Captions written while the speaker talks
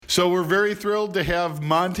So we're very thrilled to have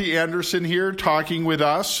Monty Anderson here talking with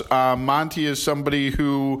us. Monty is somebody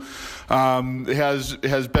who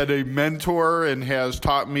has been a mentor and has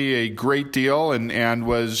taught me a great deal and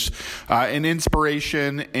was an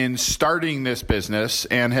inspiration in starting this business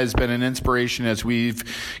and has been an inspiration as we've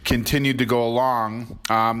continued to go along.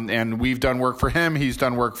 And we've done work for him. He's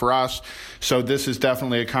done work for us. So this is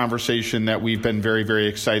definitely a conversation that we've been very, very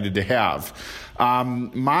excited to have.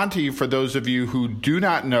 Monty, for those of you who do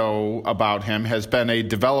not know about him, has been a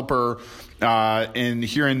developer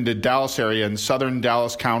here in the Dallas area, in southern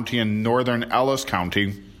Dallas County and northern Ellis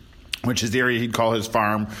County, which is the area he'd call his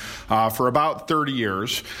farm, for about 30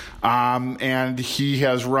 years. And he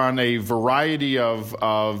has run a variety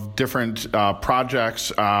of different projects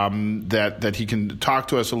that he can talk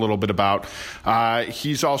to us a little bit about.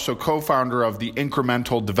 He's also co-founder of the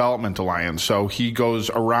Incremental Development Alliance. So he goes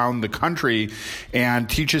around the country and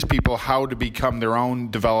teaches people how to become their own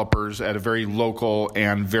developers at a very local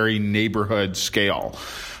and very neighborhood scale.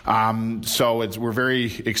 So we're very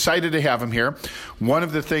excited to have him here. One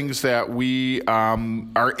of the things that we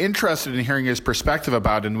are interested in hearing his perspective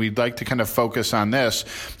about, and we'd like to kind of focus on this,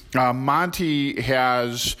 Monty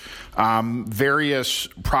has various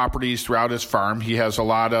properties throughout his farm. He has a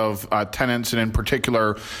lot of tenants, and in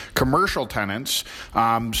particular, commercial tenants,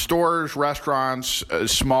 stores, restaurants,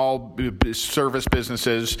 small service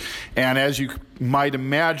businesses. And as you might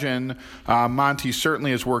imagine, Monty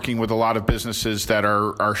certainly is working with a lot of businesses that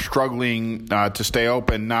are struggling to stay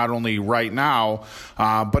open, not only right now,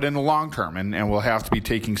 but in the long term. And will have to be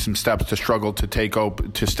taking some steps to struggle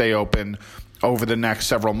to stay open over the next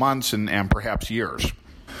several months and perhaps years.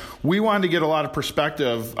 We wanted to get a lot of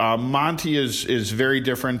perspective. Monty is very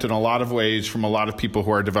different in a lot of ways from a lot of people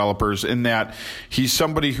who are developers in that he's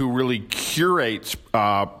somebody who really curates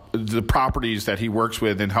the properties that he works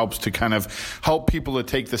with and helps to kind of help people to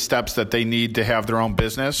take the steps that they need to have their own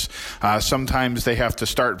business. Sometimes they have to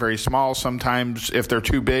start very small. Sometimes if they're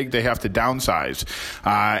too big, they have to downsize.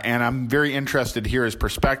 And I'm very interested to hear his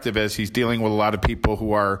perspective as he's dealing with a lot of people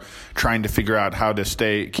who are trying to figure out how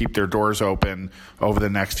to keep their doors open over the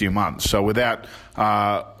next few months. So with that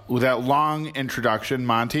long introduction,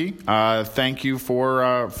 Monty, thank you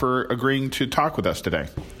for agreeing to talk with us today.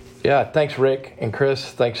 Yeah, thanks, Rick and Chris.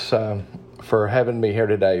 Thanks for having me here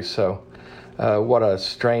today. So what a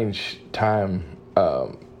strange time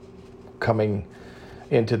coming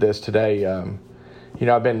into this today.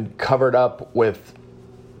 I've been covered up with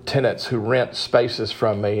tenants who rent spaces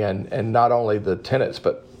from me, and not only the tenants,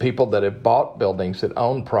 but people that have bought buildings that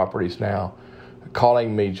own properties now,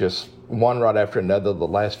 calling me just one right after another the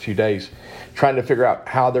last few days, trying to figure out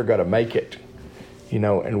how they're going to make it,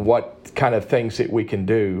 and what kind of things that we can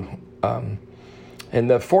do. And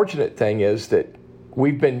the fortunate thing is that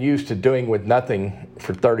we've been used to doing with nothing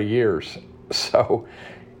for 30 years. So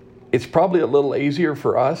it's probably a little easier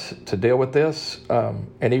for us to deal with this.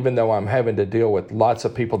 And even though I'm having to deal with lots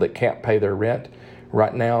of people that can't pay their rent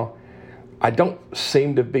right now, I don't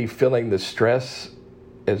seem to be feeling the stress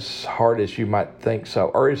as hard as you might think so,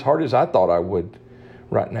 or as hard as I thought I would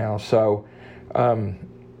right now. So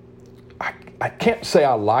I can't say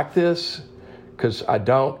I like this,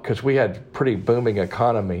 because we had a pretty booming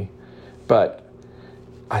economy, but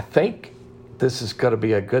I think this is going to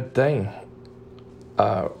be a good thing.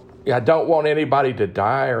 I don't want anybody to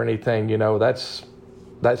die or anything, that's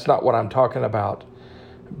not what I'm talking about.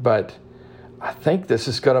 But I think this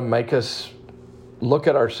is going to make us look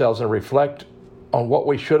at ourselves and reflect on what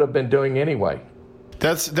we should have been doing anyway.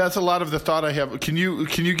 That's a lot of the thought I have. Can you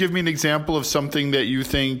give me an example of something that you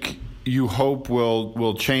think you hope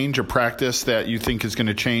will change, a practice that you think is going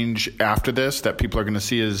to change after this, that people are going to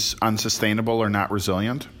see as unsustainable or not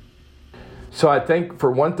resilient? So I think,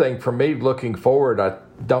 for one thing, for me looking forward, I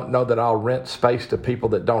don't know that I'll rent space to people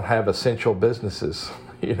that don't have essential businesses,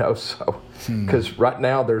 because right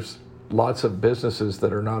now there's lots of businesses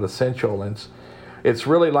that are not essential. And it's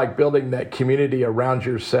really like building that community around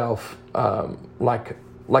yourself,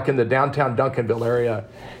 like in the downtown Duncanville area.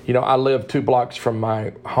 I live 2 blocks from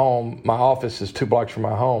my home. My office is 2 blocks from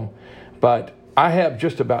my home. But I have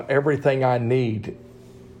just about everything I need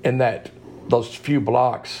in those few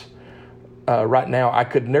blocks. Right now, I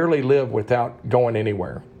could nearly live without going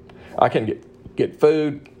anywhere. I can get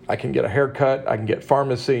food. I can get a haircut. I can get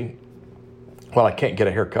pharmacy. Well, I can't get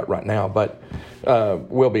a haircut right now, but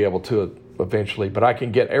we'll be able to eventually. But I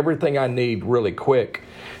can get everything I need really quick.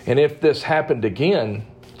 And if this happened again,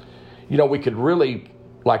 we could really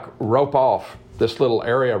rope off this little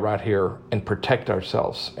area right here and protect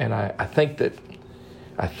ourselves. And I think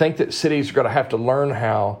that cities are going to have to learn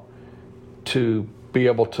how to be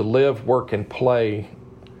able to live, work, and play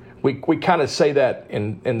we kind of say that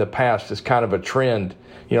in the past as kind of a trend,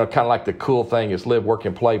 kind of like the cool thing is live, work,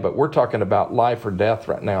 and play. But we're talking about life or death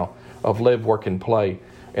right now of live, work, and play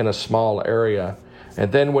in a small area.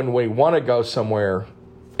 And then when we want to go somewhere,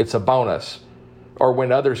 it's a bonus. Or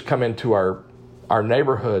when others come into our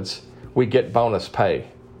neighborhoods, we get bonus pay.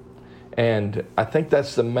 And I think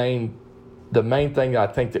that's the main thing I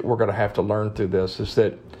think that we're going to have to learn through this is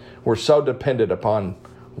that we're so dependent upon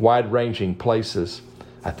wide-ranging places.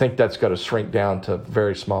 I think that's going to shrink down to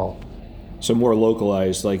very small. So more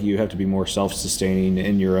localized, like you have to be more self-sustaining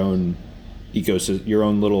in your own ecosystem, your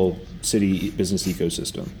own little city business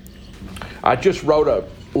ecosystem. I just wrote a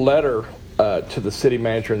letter to the city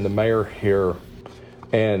manager and the mayor here,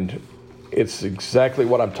 and it's exactly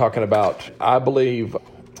what I'm talking about. I believe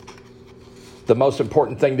the most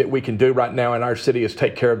important thing that we can do right now in our city is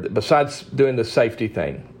take care of, besides doing the safety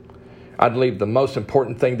thing, I believe the most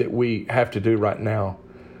important thing that we have to do right now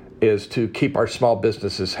is to keep our small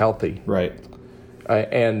businesses healthy. Right.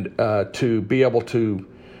 And to be able to,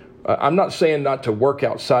 I'm not saying not to work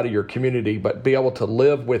outside of your community, but be able to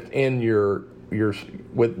live within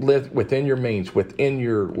within your means, within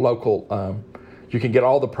your local. You can get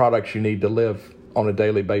all the products you need to live on a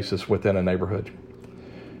daily basis within a neighborhood.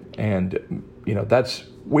 And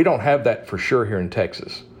we don't have that for sure here in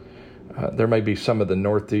Texas. There may be some of the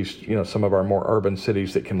Northeast, some of our more urban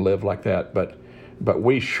cities that can live like that, but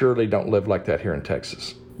we surely don't live like that here in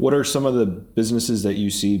Texas. What are some of the businesses that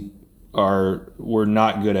you see we're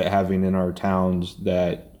not good at having in our towns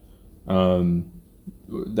that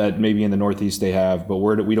that maybe in the Northeast they have, but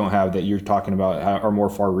we don't have that you're talking about are more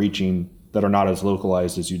far-reaching that are not as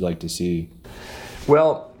localized as you'd like to see?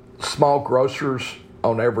 Well, small grocers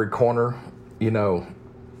on every corner,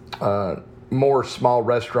 more small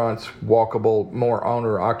restaurants, walkable, more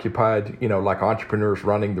owner-occupied, like entrepreneurs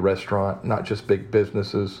running the restaurant, not just big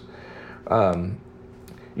businesses.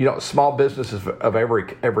 Small businesses of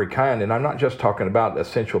every kind, and I'm not just talking about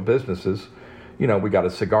essential businesses. We got a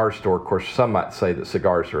cigar store. Of course, some might say that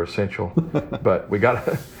cigars are essential, but we got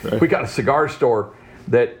a cigar store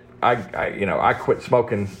that I quit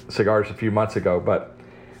smoking cigars a few months ago.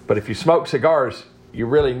 But if you smoke cigars, you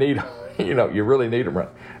really need them.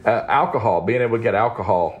 Alcohol, being able to get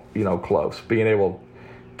alcohol, close, being able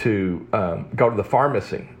to go to the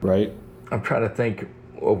pharmacy. Right. I'm trying to think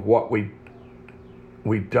of what we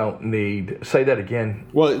don't need. Say that again.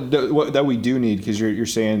 Well, that we do need, because you're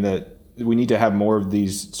saying that we need to have more of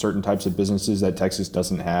these certain types of businesses that Texas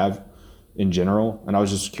doesn't have in general. And I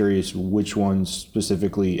was just curious which ones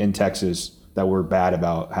specifically in Texas that we're bad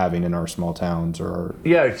about having in our small towns or.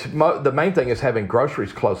 Yeah, the main thing is having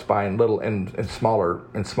groceries close by in smaller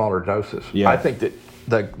doses. Yeah. I think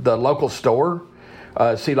that the local store,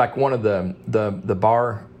 like one of the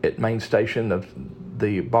bar at Main Station of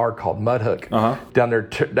the bar called Mudhook down there,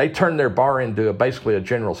 they turned their bar into basically a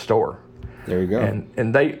general store. There you go.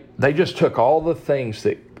 And they just took all the things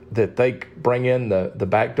that they bring in the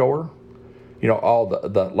back door, all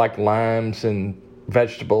the like limes and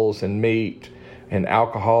vegetables and meat and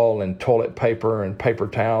alcohol and toilet paper and paper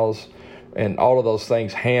towels and all of those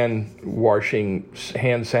things, hand washing,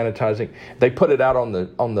 hand sanitizing. They put it out on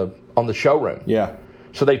the showroom. Yeah.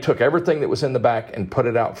 So they took everything that was in the back and put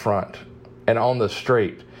it out front and on the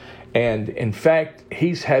street. And in fact,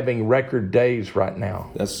 he's having record days right now.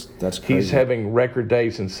 That's crazy. He's having record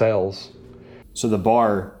days in sales. So the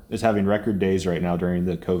bar is having record days right now during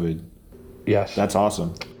the COVID. Yes. That's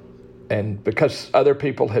awesome. And because other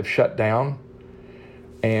people have shut down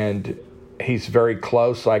and he's very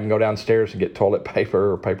close, so I can go downstairs and get toilet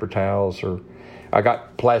paper or paper towels, or I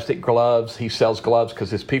got plastic gloves. He sells gloves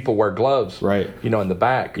because his people wear gloves, right? In the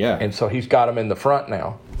back. Yeah. And so he's got them in the front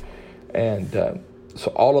now. And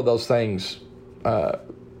so all of those things,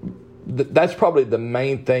 that's probably the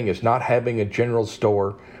main thing, is not having a general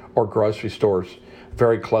store or grocery stores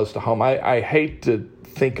very close to home. I hate to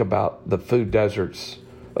think about the food deserts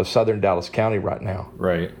of southern Dallas County right now.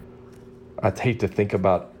 Right. I hate to think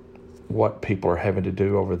about what people are having to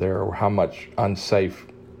do over there or how much unsafe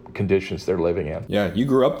conditions they're living in. Yeah, you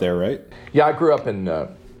grew up there, right? Yeah, I grew up in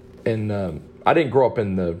I didn't grow up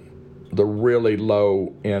in the really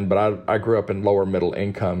low end, but I grew up in lower middle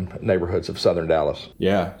income neighborhoods of southern Dallas.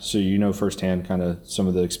 Yeah, so you know firsthand kind of some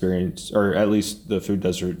of the experience, or at least the food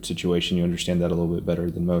desert situation. You understand that a little bit better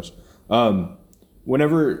than most. One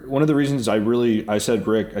of the reasons I told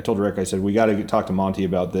Rick, I said, we got to talk to Monty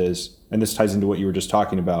about this, and this ties into what you were just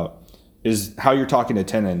talking about, is how you're talking to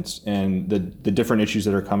tenants and the different issues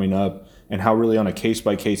that are coming up, and how really on a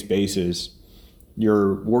case-by-case basis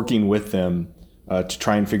you're working with them to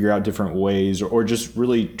try and figure out different ways, or just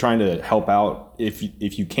really trying to help out if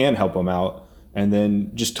you can help them out. And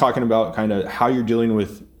then just talking about kind of how you're dealing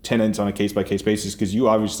with tenants on a case-by-case basis, because you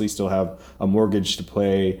obviously still have a mortgage to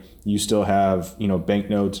pay. You still have, bank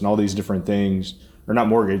notes and all these different things, or not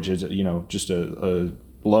mortgages, just a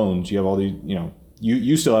loans. You have all these,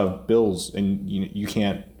 you still have bills, and you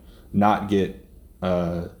can't not get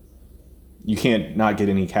any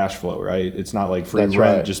cash flow, right? It's not like free That's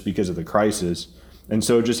rent right. just because of the crisis. And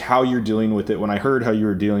so just how you're dealing with it, when I heard how you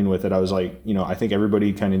were dealing with it, I was like, I think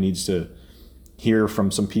everybody kind of needs to hear from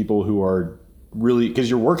some people who are really, because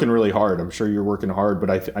you're working really hard. I'm sure you're working hard, but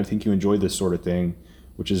I think you enjoy this sort of thing,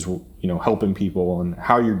 which is, helping people, and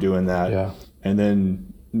how you're doing that. Yeah. And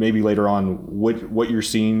then maybe later on, what you're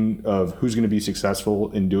seeing of who's going to be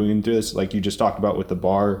successful in doing this, like you just talked about with the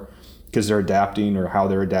bar, because they're adapting, or how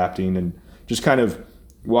they're adapting, and just kind of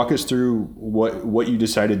walk us through what you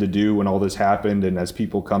decided to do when all this happened, and as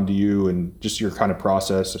people come to you, and just your kind of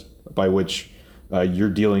process by which you're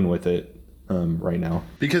dealing with it right now.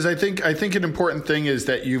 Because I think an important thing is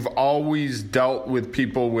that you've always dealt with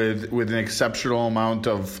people with an exceptional amount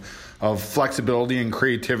of flexibility and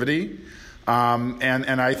creativity.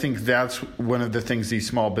 And I think that's one of the things these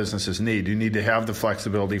small businesses need. You need to have the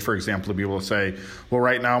flexibility, for example, to be able to say, well,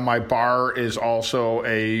 right now my bar is also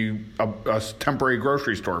a temporary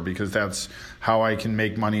grocery store, because that's how I can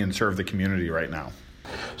make money and serve the community right now.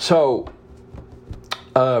 So,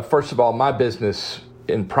 first of all, my business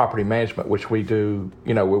in property management, which we do,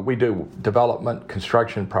 we do development,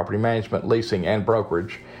 construction, property management, leasing, and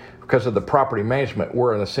brokerage. Because of the property management,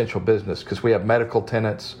 we're an essential business, because we have medical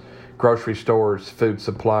tenants, grocery stores, food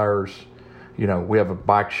suppliers. We have a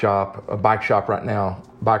bike shop right now.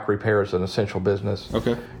 Bike repair is an essential business.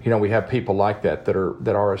 Okay. We have people like that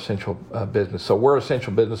are essential business. So we're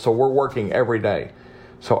essential business. So we're working every day.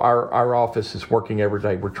 So our office is working every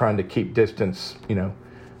day. We're trying to keep distance,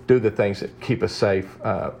 do the things that keep us safe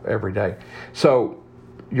every day. So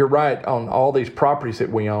you're right on all these properties that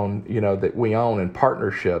we own, in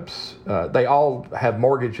partnerships. They all have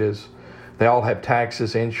mortgages. They all have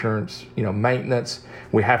taxes, insurance, maintenance.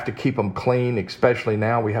 We have to keep them clean, especially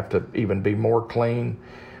now. We have to even be more clean.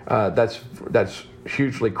 That's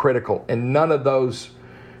hugely critical. And none of those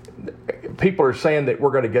people are saying that we're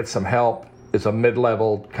going to get some help as a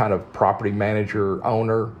mid-level kind of property manager,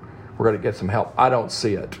 owner. We're going to get some help. I don't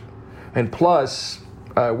see it. And plus,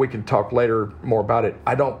 we can talk later more about it.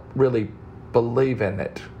 I don't really believe in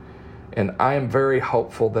it. And I am very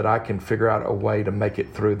hopeful that I can figure out a way to make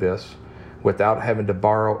it through this without having to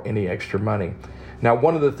borrow any extra money. Now,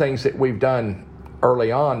 one of the things that we've done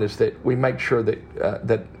early on is that we make sure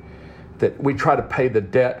that we try to pay the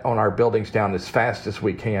debt on our buildings down as fast as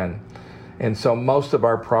we can. And so most of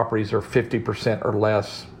our properties are 50% or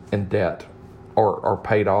less in debt, or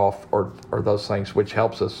paid off, or those things, which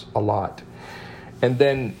helps us a lot. And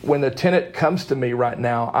then when the tenant comes to me right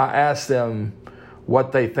now, I ask them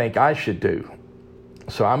what they think I should do.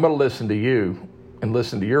 So I'm going to listen to you and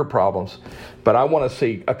listen to your problems, but I want to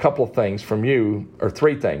see a couple of things from you, or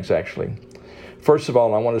three things actually. First of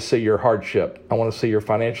all, I want to see your hardship. I want to see your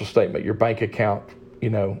financial statement, your bank account,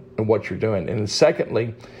 and what you're doing. And then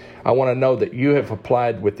secondly, I want to know that you have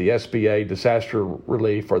applied with the SBA disaster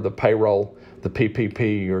relief, or the payroll, the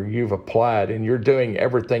PPP, or you've applied and you're doing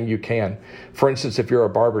everything you can. For instance, if you're a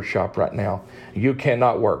barber shop right now, you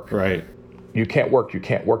cannot work. Right. You can't work. You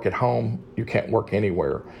can't work at home. You can't work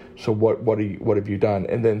anywhere. So what have you done?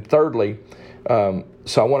 And then thirdly, so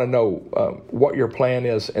I want to know what your plan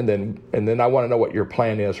is, and then I want to know what your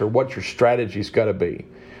plan is, or what your strategy's got to be.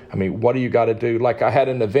 I mean, what do you got to do? Like I had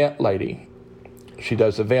an event lady. She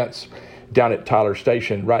does events down at Tyler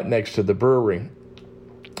Station, right next to the brewery.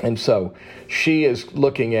 And so she is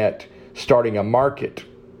looking at starting a market,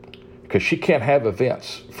 because she can't have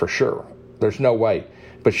events for sure. There's no way.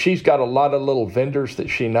 But she's got a lot of little vendors that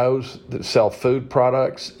she knows that sell food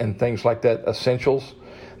products and things like that, essentials,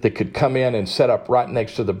 that could come in and set up right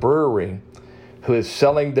next to the brewery, who is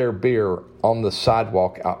selling their beer on the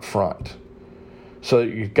sidewalk out front. So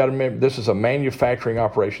you've got to remember, this is a manufacturing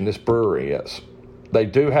operation, this brewery is. They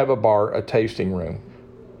do have a bar, a tasting room,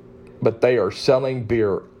 but they are selling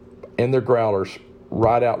beer in their growlers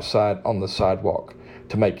right outside on the sidewalk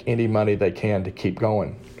to make any money they can to keep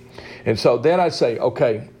going. And so then I say,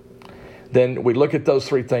 okay, then we look at those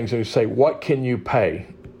three things and we say, what can you pay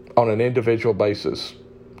on an individual basis?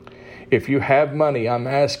 If you have money, I'm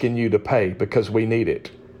asking you to pay, because we need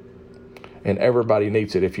it. And everybody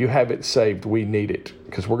needs it. If you have it saved, we need it,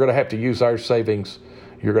 because we're going to have to use our savings.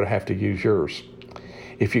 You're going to have to use yours.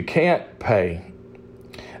 If you can't pay,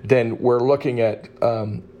 then we're looking at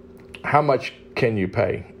how much can you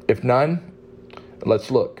pay? If none,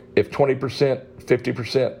 let's look. If 20%,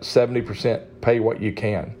 50%, 70%, pay what you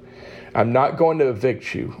can. I'm not going to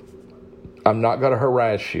evict you. I'm not going to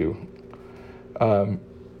harass you.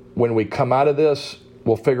 When we come out of this,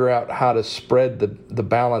 we'll figure out how to spread the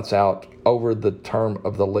balance out over the term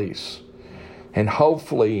of the lease. And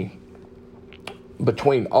hopefully,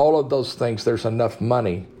 between all of those things, there's enough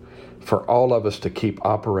money for all of us to keep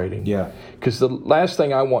operating. Yeah. Because the last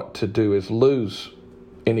thing I want to do is lose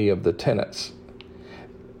any of the tenants.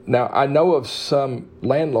 Now, I know of some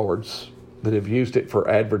landlords that have used it for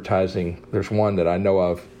advertising. There's one that I know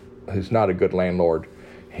of who's not a good landlord.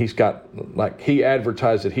 He's got, he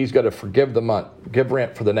advertised that he's got to give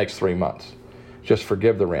rent for the next 3 months. Just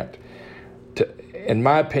forgive the rent. In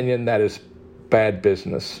my opinion, that is bad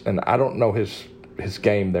business. And I don't know his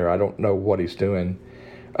game there. I don't know what he's doing.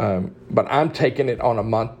 But I'm taking it on a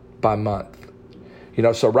month by month.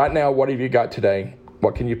 So right now, what have you got today?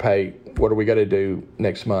 What can you pay? What are we going to do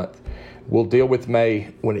next month? We'll deal with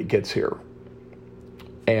May when it gets here.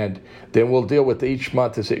 And then we'll deal with each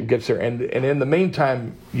month as it gets there. And in the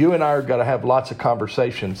meantime, you and I are going to have lots of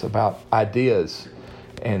conversations about ideas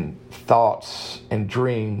and thoughts and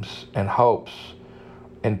dreams and hopes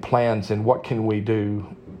and plans and what can we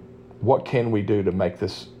do? What can we do to make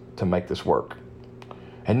this work?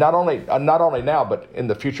 And not only now, but in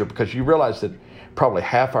the future, because you realize that probably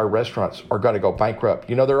half our restaurants are going to go bankrupt.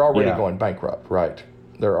 They're already going bankrupt, right?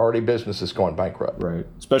 There are already businesses going bankrupt. Right.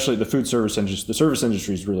 Especially the food service industry. The service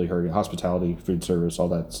industry is really hurting. Hospitality, food service, all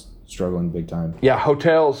that's struggling big time. Yeah,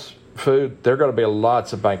 hotels, food, there are going to be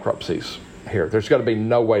lots of bankruptcies here. There's going to be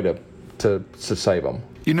no way to save them.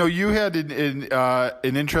 You had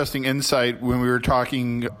an interesting insight when we were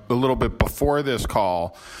talking a little bit before this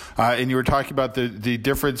call, and you were talking about the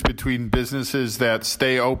difference between businesses that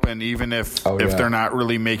stay open even if they're not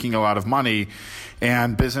really making a lot of money,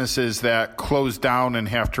 and businesses that close down and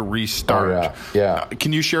have to restart. Yeah.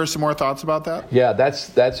 Can you share some more thoughts about that? Yeah,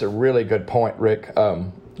 that's a really good point, Rick.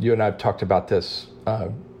 You and I have talked about this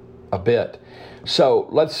a bit.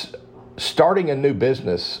 So starting a new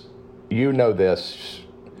business, this.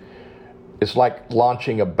 It's like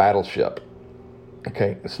launching a battleship.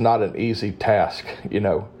 Okay, it's not an easy task.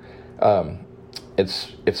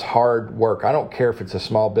 It's hard work. I don't care if it's a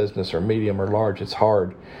small business or medium or large. It's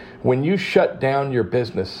hard. When you shut down your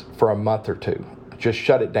business for a month or two, just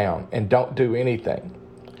shut it down and don't do anything.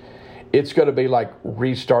 It's going to be like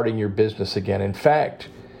restarting your business again. In fact,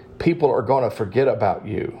 people are going to forget about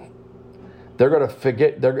you. They're going to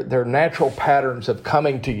forget their natural patterns of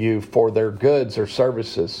coming to you for their goods or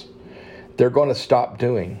services. They're going to stop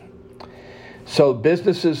doing. So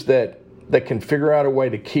businesses that can figure out a way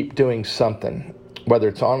to keep doing something, whether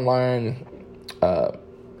it's online,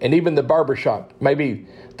 and even the barbershop. Maybe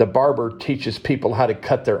the barber teaches people how to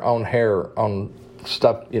cut their own hair on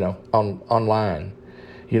stuff, online.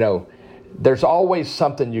 There's always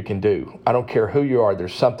something you can do. I don't care who you are.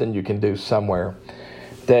 There's something you can do somewhere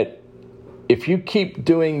that if you keep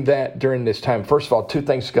doing that during this time, first of all, two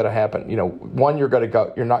things are going to happen. One, you're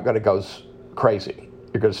not going to go crazy.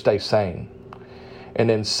 You're going to stay sane. And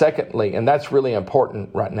then secondly, and that's really important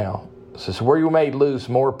right now, this is where you may lose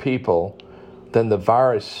more people than the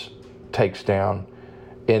virus takes down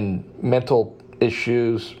in mental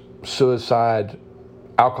issues, suicide,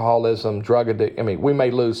 alcoholism, drug addiction. We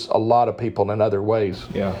may lose a lot of people in other ways.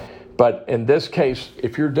 Yeah. But in this case,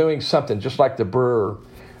 if you're doing something just like the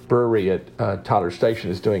brewery at Tyler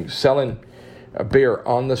Station is doing, selling a beer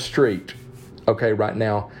on the street, okay, right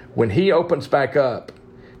now, when he opens back up,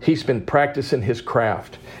 he's been practicing his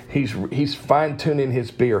craft. He's fine-tuning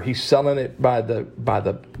his beer. He's selling it by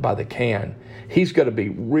the can. He's going to be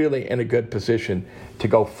really in a good position to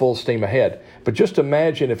go full steam ahead. But just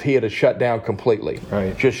imagine if he had shut down completely.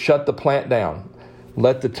 Right. Just shut the plant down.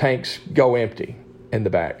 Let the tanks go empty in the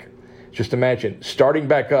back. Just imagine starting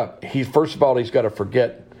back up. First of all, he's got to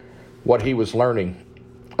forget what he was learning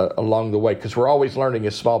along the way, because we're always learning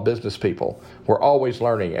as small business people. We're always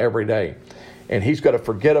learning every day. And he's got to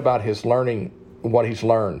forget about his learning, what he's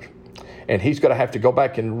learned. And he's going to have to go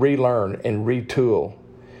back and relearn and retool.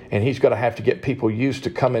 And he's going to have to get people used to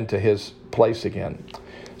come into his place again.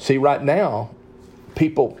 See, right now,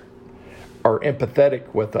 people are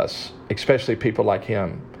empathetic with us, especially people like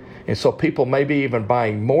him. And so people may be even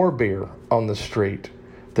buying more beer on the street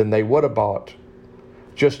than they would have bought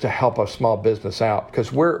just to help a small business out,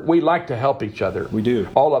 because we like to help each other. We do.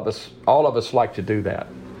 All of us like to do that,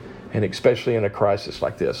 and especially in a crisis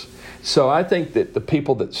like this. So I think that the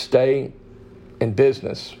people that stay in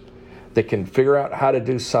business, that can figure out how to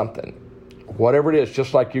do something, whatever it is,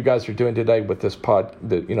 just like you guys are doing today with this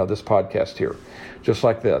this podcast here, just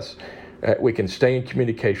like this. We can stay in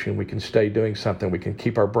communication. We can stay doing something. We can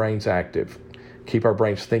keep our brains active, keep our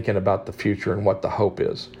brains thinking about the future and what the hope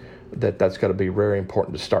is. That's got to be very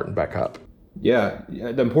important to starting back up. Yeah,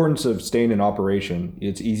 the importance of staying in operation.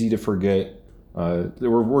 It's easy to forget.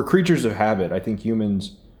 We're creatures of habit. I think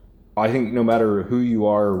humans, no matter who you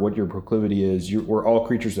are or what your proclivity is, we're all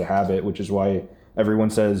creatures of habit, which is why everyone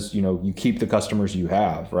says, you keep the customers you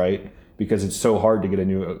have, right? Because it's so hard to get a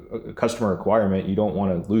new customer requirement. You don't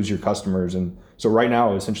want to lose your customers. And so right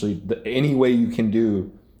now, essentially, any way you can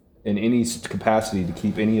do in any capacity to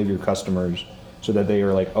keep any of your customers so that they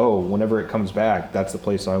are like, oh, whenever it comes back, that's the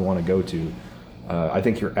place I want to go to. I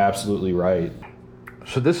think you're absolutely right.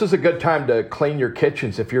 So this is a good time to clean your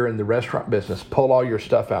kitchens if you're in the restaurant business. Pull all your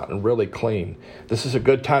stuff out and really clean. This is a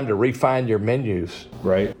good time to refine your menus.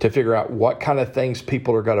 Right. To figure out what kind of things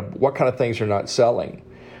what kind of things are not selling.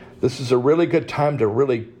 This is a really good time to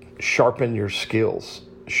really sharpen your skills,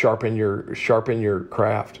 sharpen your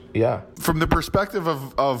craft. Yeah. From the perspective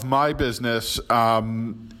of my business, I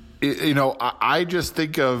just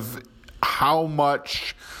think of how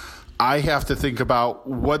much I have to think about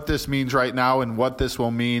what this means right now and what this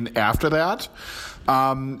will mean after that.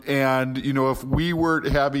 If we were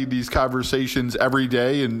having these conversations every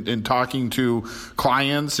day and talking to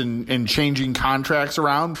clients and changing contracts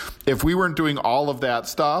around, if we weren't doing all of that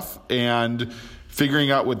stuff and figuring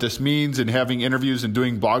out what this means and having interviews and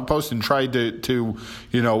doing blog posts and tried to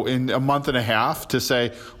in a month and a half to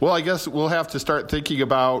say, well, I guess we'll have to start thinking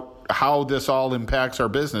about how this all impacts our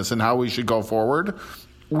business and how we should go forward,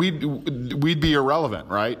 we'd be irrelevant,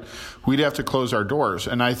 right? We'd have to close our doors.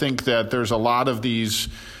 And I think that there's a lot of these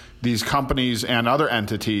companies and other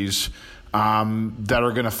entities that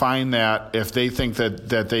are going to find that if they think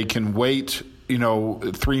that they can wait,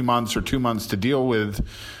 3 months or 2 months to deal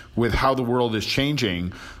with how the world is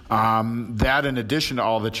changing, that in addition to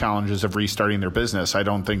all the challenges of restarting their business, I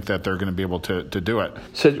don't think that they're going to be able to do it.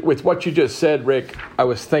 So with what you just said, Rick, I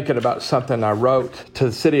was thinking about something I wrote to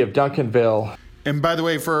the city of Duncanville. And by the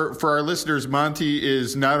way, for our listeners, Monty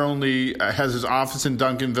is not only has his office in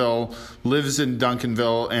Duncanville, lives in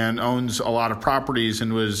Duncanville, and owns a lot of properties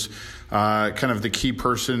and was kind of the key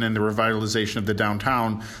person in the revitalization of the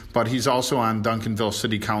downtown, but he's also on Duncanville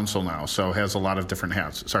City Council now, so has a lot of different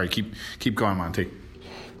hats. Sorry, keep going, Monty.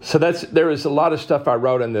 So there is a lot of stuff I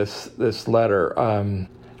wrote in this letter.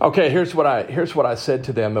 Okay, here's what I said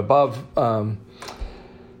to them above.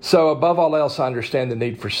 So above all else, I understand the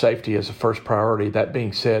need for safety as a first priority. That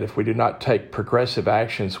being said, if we do not take progressive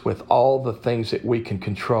actions with all the things that we can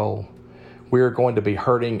control, we are going to be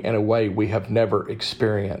hurting in a way we have never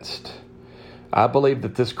experienced. I believe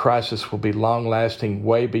that this crisis will be long-lasting,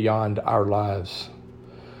 way beyond our lives.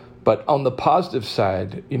 But on the positive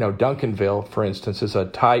side, Duncanville, for instance, is a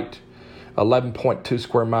tight 11.2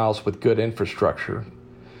 square miles with good infrastructure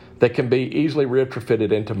that can be easily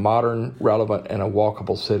retrofitted into modern, relevant, and a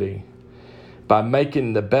walkable city. By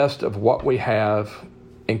making the best of what we have,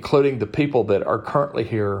 including the people that are currently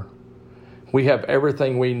here, we have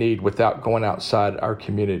everything we need without going outside our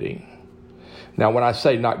community. Now, when I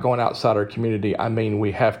say not going outside our community, I mean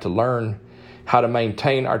we have to learn how to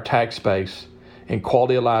maintain our tax base and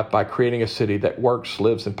quality of life by creating a city that works,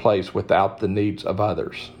 lives, and plays without the needs of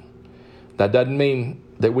others. That doesn't mean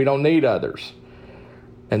that we don't need others.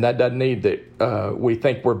 And that doesn't mean that we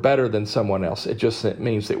think we're better than someone else. It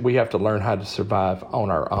means that we have to learn how to survive on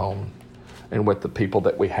our own and with the people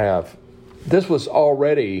that we have. This was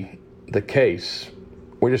already the case.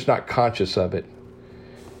 We're just not conscious of it.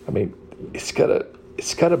 I mean, it's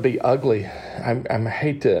gotta be ugly. I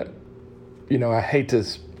hate to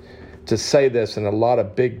say this, and a lot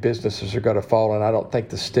of big businesses are going to fall. And I don't think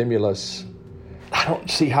the stimulus. I don't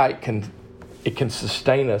see how it can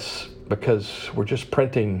sustain us, because we're just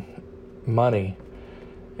printing money.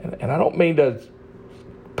 And I don't mean to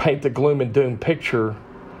paint the gloom and doom picture,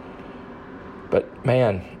 but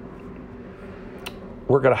man,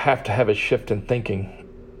 we're going to have a shift in thinking.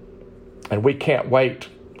 And we can't wait,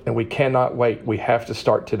 and we cannot wait. We have to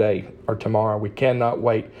start today or tomorrow. We cannot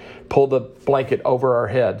wait. Pull the blanket over our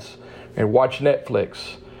heads and watch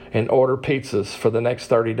Netflix and order pizzas for the next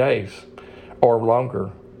 30 days or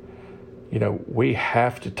longer. We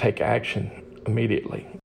have to take action immediately.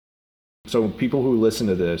 So people who listen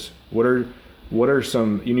to this, what are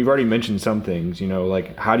some, you've already mentioned some things,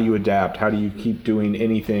 like how do you adapt? How do you keep doing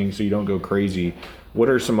anything so you don't go crazy? What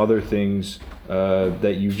are some other things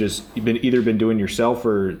that you've been doing yourself,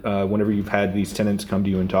 or whenever you've had these tenants come to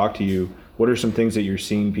you and talk to you, what are some things that you're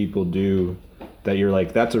seeing people do that you're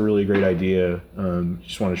like, that's a really great idea.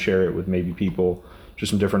 Just want to share it with maybe people, just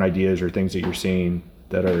some different ideas or things that you're seeing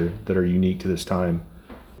that are unique to this time.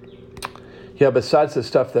 Yeah, besides the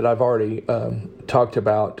stuff that I've already talked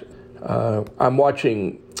about, I'm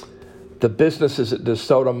watching the businesses at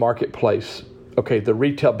DeSoto Marketplace. Okay, the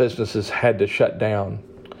retail businesses had to shut down.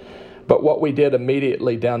 But what we did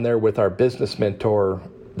immediately down there with our business mentor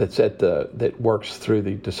that works through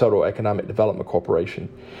the DeSoto Economic Development Corporation,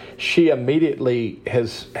 she immediately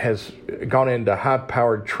has gone into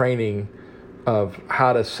high-powered training of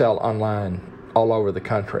how to sell online all over the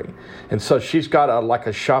country. And so she's got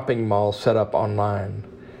a shopping mall set up online.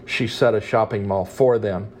 She set a shopping mall for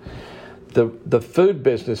them. The food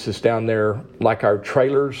business is down there, like our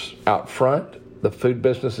trailers out front, the food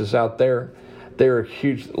business is out there. There are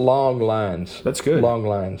huge, long lines. That's good. Long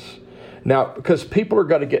lines. Now, because people are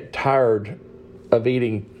going to get tired of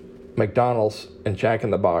eating McDonald's and Jack in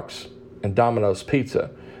the Box and Domino's Pizza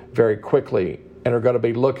very quickly and are going to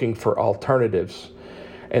be looking for alternatives.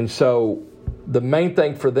 And so the main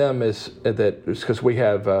thing for them is because we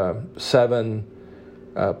have 7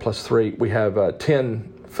 plus 3, we have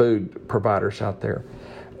 10 food providers out there,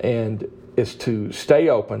 and is to stay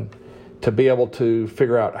open, to be able to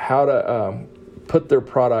figure out how to put their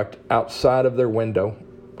product outside of their window,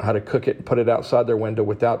 how to cook it and put it outside their window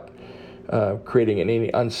without creating any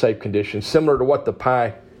unsafe conditions, similar to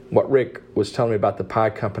what Rick was telling me about the pie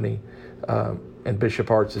company and Bishop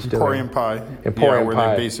Arts is doing. Emporium Pie. Emporium where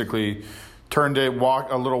Pie. They basically turned a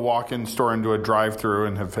little walk-in store into a drive-through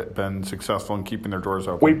and have been successful in keeping their doors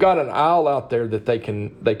open. We've got an aisle out there that they can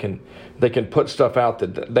put stuff out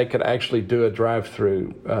that they could actually do a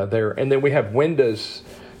drive-through there, and then we have windows.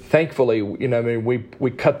 Thankfully,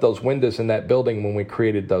 we cut those windows in that building when we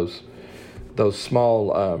created those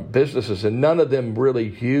small businesses, and none of them really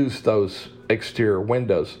use those exterior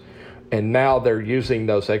windows. And now they're using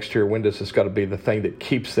those exterior windows. It's got to be the thing that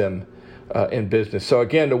keeps them in business. So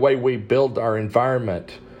again, the way we build our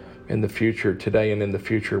environment in the future, today and in the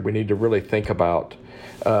future, we need to really think about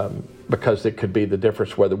because it could be the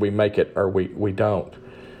difference whether we make it or we don't.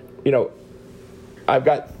 I've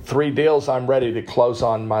got 3 deals I'm ready to close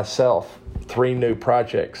on myself, 3 new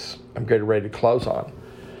projects I'm getting ready to close on.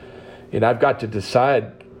 And I've got to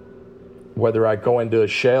decide whether I go into a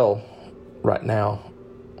shell right now.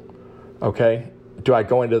 Okay? Do I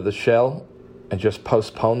go into the shell and just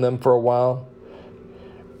postpone them for a while?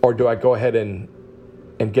 Or do I go ahead and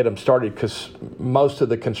get them started? Because most of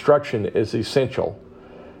the construction is essential.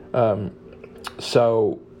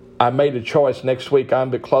 So I made a choice. Next week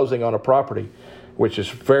I'm closing on a property, which is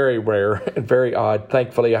very rare and very odd.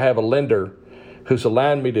 Thankfully, I have a lender who's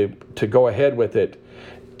allowing me to go ahead with it.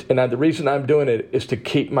 And the reason I'm doing it is to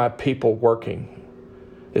keep my people working,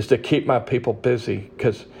 is to keep my people busy,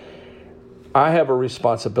 because I have a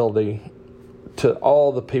responsibility to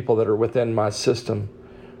all the people that are within my system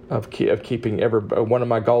of keeping one of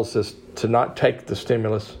my goals is to not take the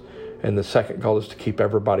stimulus, and the second goal is to keep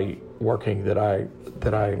everybody working that I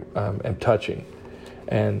am touching.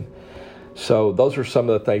 And so those are some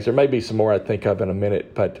of the things. There may be some more I think of in a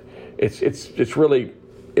minute, but it's really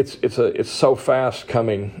so fast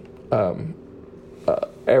coming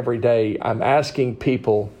every day. I'm asking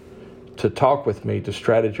people to talk with me, to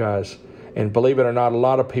strategize, and believe it or not, a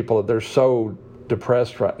lot of people, they're so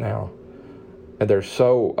depressed right now, and they're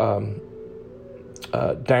so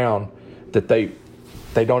down that they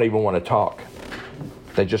don't even want to talk.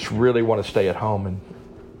 They just really want to stay at home and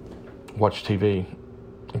watch TV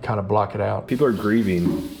and kind of block it out. People are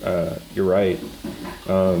grieving. You're right.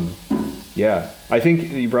 Yeah, I think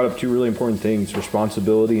you brought up 2 really important things: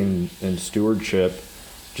 responsibility and stewardship,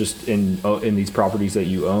 just in these properties that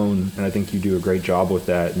you own. And I think you do a great job with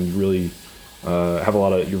that, and you really have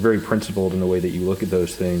you're very principled in the way that you look at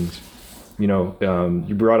those things.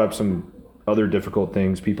 You brought up some other difficult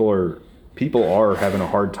things. People are having a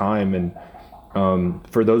hard time, and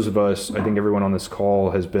for those of us, I think everyone on this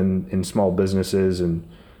call has been in small businesses and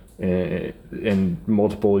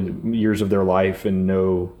multiple years of their life, and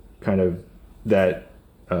know kind of that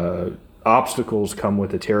obstacles come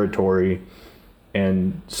with the territory,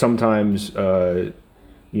 and sometimes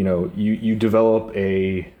you develop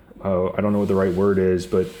I don't know what the right word is,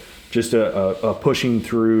 but just a pushing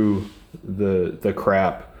through the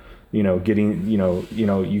crap, getting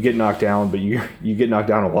you get knocked down, but you get knocked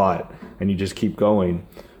down a lot, and you just keep going.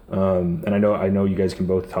 And I know you guys can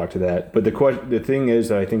both talk to that, but the thing is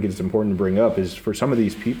that I think it's important to bring up is for some of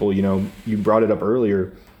these people, you brought it up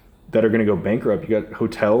earlier, that are going to go bankrupt. You got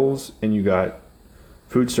hotels and you got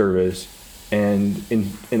food service, and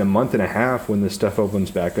in a month and a half when this stuff opens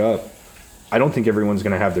back up, I don't think everyone's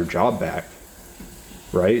going to have their job back.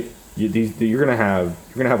 right? You're gonna have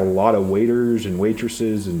a lot of waiters and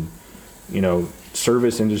waitresses and,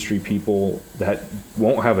 service industry people that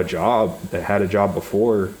won't have a job, that had a job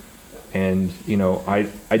before. And,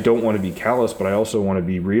 I don't want to be callous, but I also want to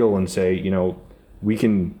be real and say,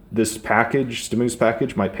 this stimulus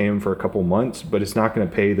package might pay them for a couple months, but it's not going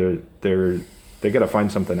to pay they got to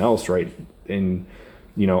find something else, right? And,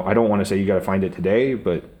 I don't want to say you got to find it today,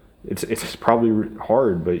 but it's probably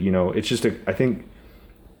hard, but, it's just, I think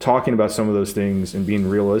talking about some of those things and being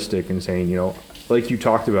realistic and saying, like you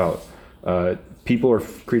talked about, people are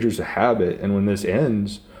creatures of habit. And when this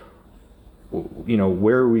ends,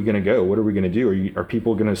 where are we going to go? What are we going to do? Are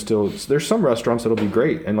people going to still, there's some restaurants that'll be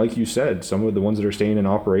great. And like you said, some of the ones that are staying in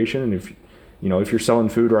operation, and if you're selling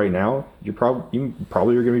food right now, you probably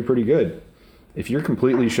are going to be pretty good. If you're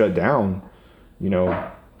completely shut down, I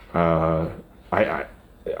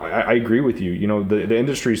agree with you. The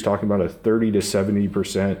industry is talking about a 30 to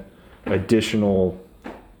 70% additional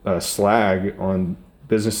slag on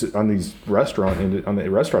businesses, on the restaurant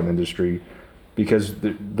industry, because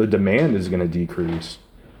the demand is going to decrease,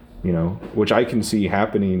 which I can see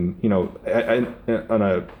happening, on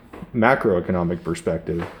a macroeconomic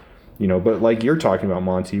perspective, but like you're talking about,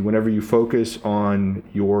 Monty, whenever you focus on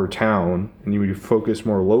your town and you focus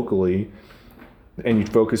more locally and you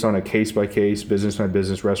focus on a case by case, business by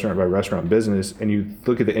business, restaurant by restaurant business, and you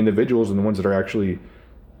look at the individuals and the ones that are actually,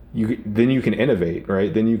 then you can innovate,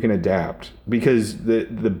 right? Then you can adapt, because the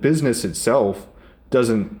business itself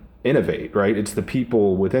doesn't innovate, right? It's the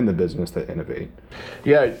people within the business that innovate.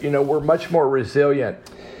 Yeah, we're much more resilient.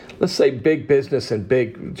 Let's say big business and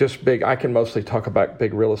I can mostly talk about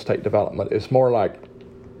big real estate development. It's more like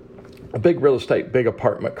a big real estate, big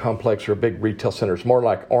apartment complex or a big retail center. It's more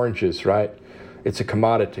like oranges, right? It's a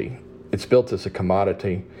commodity. It's built as a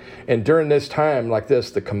commodity. And during this time like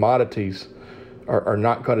this, the commodities are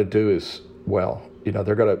not going to do as well.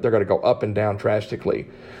 They're going to go up and down drastically.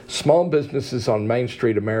 Small businesses on Main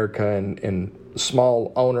Street America and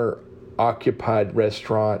small owner-occupied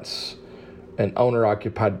restaurants and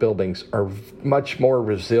owner-occupied buildings are much more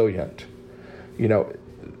resilient.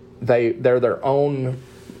 They're their own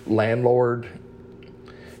landlord.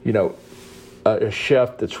 A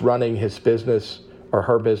chef that's running his business or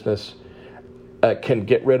her business can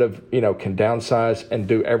get rid of, can downsize and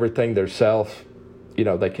do everything themselves.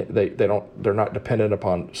 They're not dependent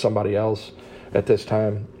upon somebody else at this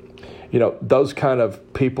time. Those kind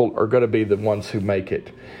of people are going to be the ones who make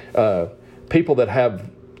it. People that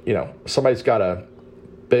have, somebody's got a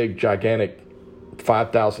big, gigantic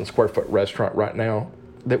 5,000 square foot restaurant right now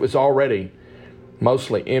that was already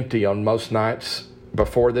mostly empty on most nights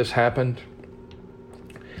before this happened.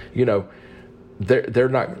 They're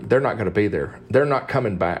not going to be there. They're not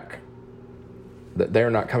coming back.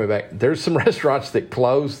 They're not coming back. There's some restaurants that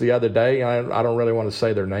closed the other day. I don't really want to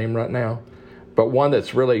say their name right now, but one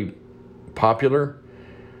that's really popular,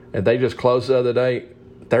 and they just closed the other day.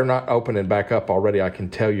 They're not opening back up already. I can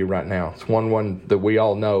tell you right now. It's one that we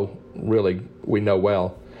all know, really, we know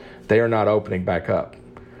well. They are not opening back up.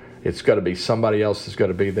 It's going to be somebody else that's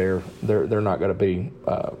going to be there. They're not going to be.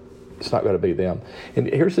 It's not going to be them. And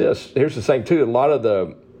here's the thing too. A lot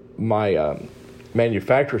of my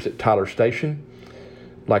manufacturers at Tyler Station,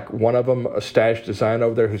 like one of them, a Stash Design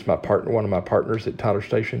over there, who's my partner, one of my partners at Tyler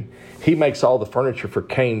Station. He makes all the furniture for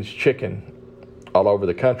Cane's Chicken all over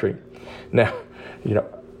the country. Now,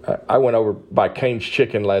 I went over by Cane's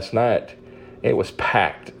Chicken last night. It was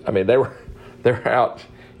packed. I mean, they're out,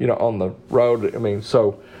 on the road. I mean,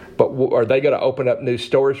 but are they going to open up new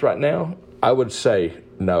stores right now? I would say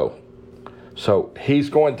no. So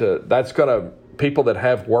people that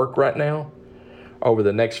have work right now, over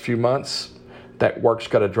the next few months, that work's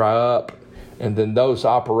going to dry up. And then those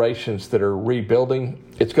operations that are rebuilding,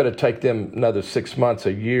 it's going to take them another 6 months,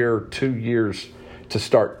 a year, 2 years to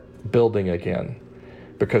start building again.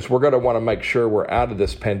 Because we're going to want to make sure we're out of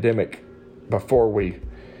this pandemic before we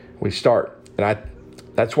start. And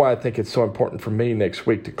that's why I think it's so important for me next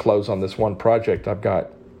week to close on this one project I've got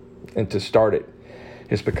and to start it.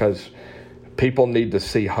 Is because people need to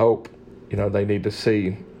see hope. They need to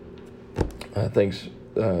see things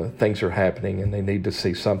are happening, and they need to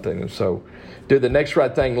see something. And so do the next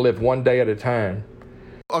right thing, live one day at a time.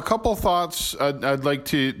 A couple thoughts I'd like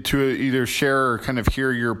to either share or kind of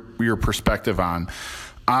hear your perspective on.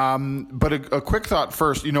 But a quick thought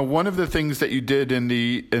first. One of the things that you did in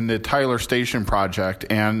the Tyler Station project,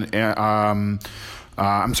 and I'm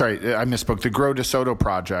sorry, I misspoke. The Grow DeSoto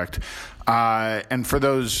project. And for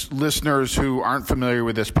those listeners who aren't familiar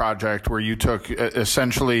with this project, where you took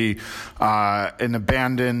essentially an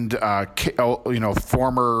abandoned,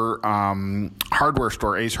 former hardware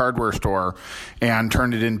store, Ace Hardware store, and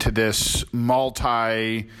turned it into this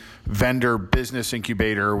multi-vendor business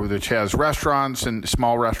incubator, which has restaurants,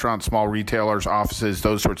 small retailers, offices,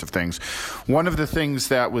 those sorts of things. One of the things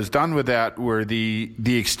that was done with that were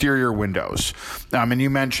the exterior windows. And you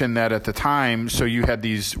mentioned that at the time, so you had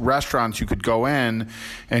these restaurants, you could go in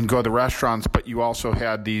and go to the restaurants, but you also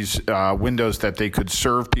had these windows that they could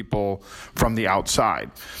serve people from the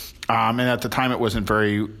outside. And at the time, it wasn't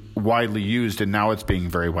very widely used, and now it's being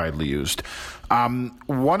very widely used.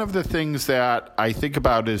 One of the things that I think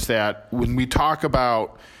about is that when we talk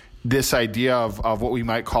about this idea of what we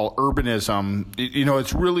might call urbanism,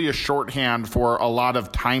 it's really a shorthand for a lot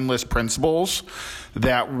of timeless principles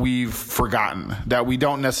that we've forgotten, that we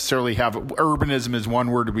don't necessarily have. Urbanism is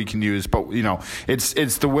one word we can use, but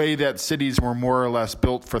it's the way that cities were more or less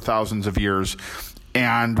built for thousands of years,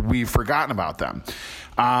 and we've forgotten about them.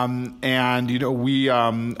 Chuck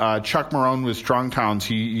Marone with Strong Towns,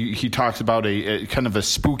 he talks about a kind of a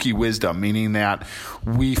spooky wisdom, meaning that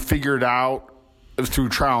we figured out through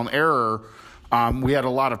trial and error, we had a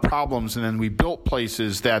lot of problems, and then we built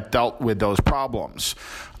places that dealt with those problems.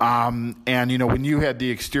 When you had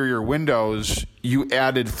the exterior windows, you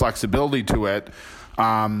added flexibility to it.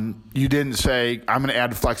 You didn't say, I'm going to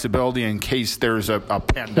add flexibility in case there's a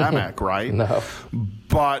pandemic, right? No.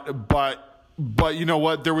 But you know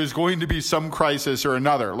what? There was going to be some crisis or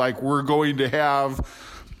another. Like, we're going to have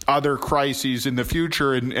other crises in the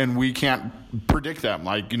future, and we can't predict them.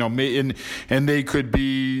 And they could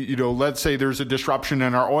be, let's say there's a disruption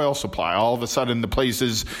in our oil supply. All of a sudden, the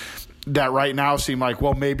places that right now seem like,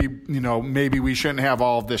 well, maybe we shouldn't have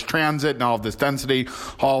all of this transit and all of this density.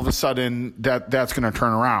 All of a sudden, that's going to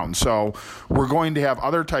turn around. So we're going to have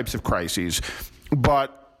other types of crises.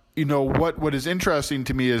 But what is interesting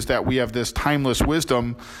to me is that we have this timeless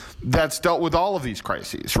wisdom that's dealt with all of these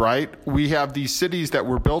crises, right? We have these cities that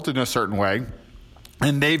were built in a certain way,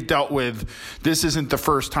 and they've dealt with, this isn't the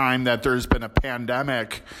first time that there's been a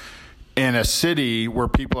pandemic in a city where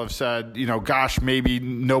people have said, gosh, maybe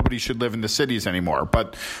nobody should live in the cities anymore.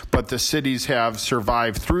 But the cities have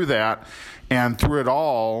survived through that. And through it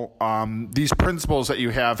all, these principles that you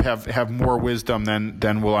have more wisdom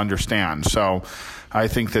than we'll understand. So I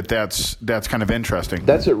think that's kind of interesting.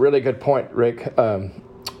 That's a really good point, Rick.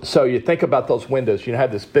 So you think about those windows. You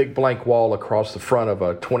have this big blank wall across the front of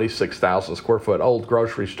a 26,000 square foot old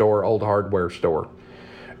grocery store, old hardware store.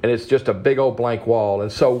 And it's just a big old blank wall.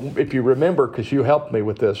 And so if you remember, because you helped me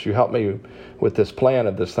with this plan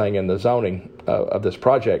of this thing and the zoning of this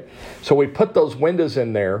project. So we put those windows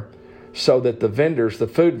in there so that the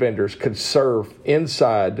food vendors could serve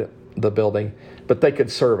inside the building, but they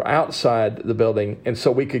could serve outside the building. And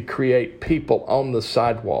so we could create people on the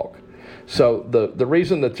sidewalk. So the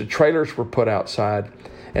reason that the trailers were put outside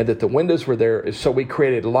and that the windows were there is so we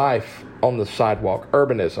created life on the sidewalk,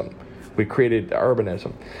 urbanism. We created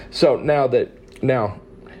urbanism. So now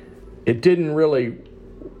it didn't really,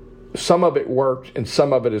 some of it worked and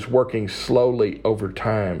some of it is working slowly over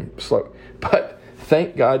time. But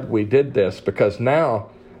thank God we did this, because now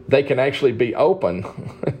they can actually be open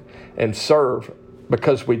and serve,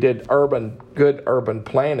 because we did good urban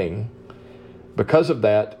planning. Because of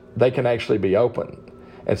that, they can actually be open.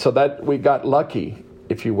 And so that we got lucky,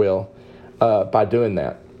 if you will, by doing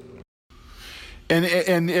that. And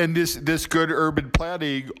this good urban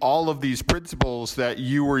planning, all of these principles that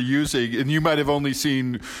you were using, and you might have only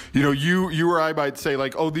seen, you or I might say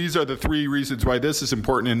like, oh, these are the 3 reasons why this is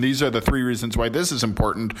important, and these are the 3 reasons why this is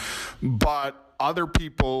important. But other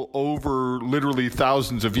people over literally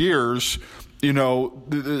thousands of years,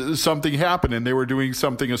 something happened and they were doing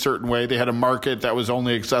something a certain way. They had a market that was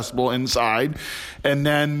only accessible inside, and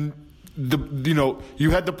then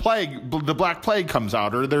you had the Black Plague comes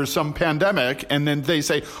out, or there's some pandemic, and then they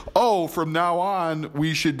say, oh, from now on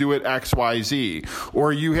we should do it X, Y, Z,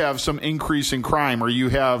 or you have some increase in crime, or you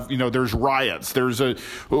have, there's riots, there's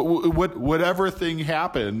whatever thing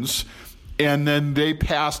happens. And then they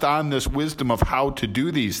passed on this wisdom of how to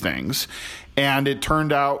do these things. And it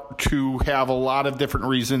turned out to have a lot of different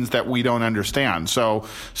reasons that we don't understand. So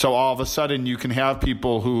all of a sudden you can have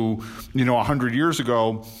people who, 100 years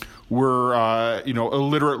ago were,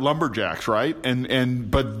 illiterate lumberjacks, right?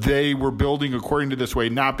 But they were building according to this way,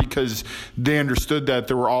 not because they understood that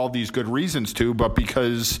there were all these good reasons to, but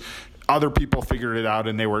because other people figured it out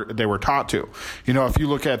and they were taught to. If you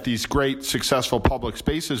look at these great successful public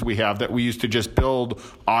spaces we have that we used to just build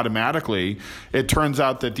automatically, it turns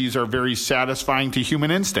out that these are very satisfying to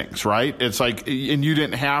human instincts, right? It's like, and you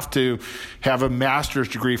didn't have to have a master's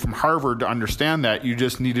degree from Harvard to understand that. You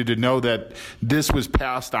just needed to know that this was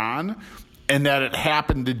passed on and that it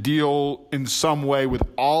happened to deal in some way with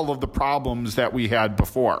all of the problems that we had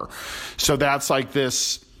before. So that's like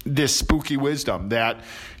this spooky wisdom that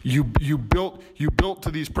you built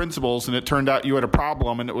to these principles, and it turned out you had a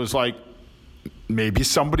problem, and it was like maybe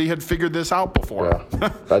somebody had figured this out before.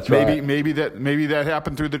 Yeah, that's right. Maybe that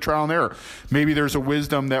happened through the trial and error. Maybe there's a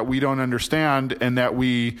wisdom that we don't understand and that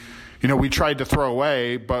we tried to throw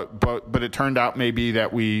away, but it turned out maybe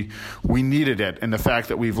that we needed it, and the fact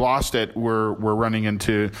that we've lost it, we're running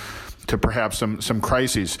into perhaps some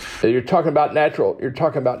crises. You're talking about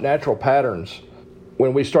natural patterns.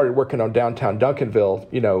 When we started working on downtown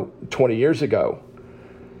Duncanville, 20 years ago,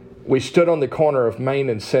 we stood on the corner of Main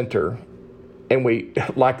and Center, and we,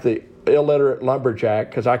 like the illiterate lumberjack,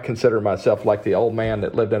 because I consider myself like the old man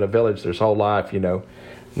that lived in a village their whole life,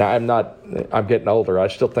 Now, I'm getting older. I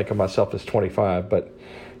still think of myself as 25, but,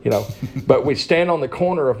 but we stand on the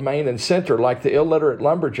corner of Main and Center like the illiterate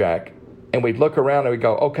lumberjack, and we'd look around and we'd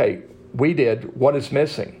go, okay, we did. What is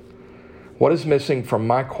missing? What is missing from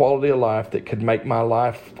my quality of life that could make my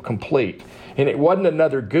life complete? And it wasn't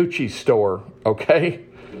another Gucci store, okay?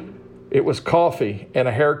 It was coffee and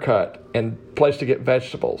a haircut and a place to get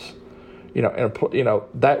vegetables.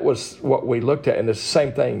 That was what we looked at. And it's the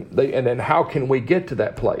same thing. And then how can we get to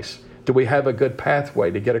that place? Do we have a good pathway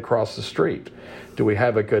to get across the street? Do we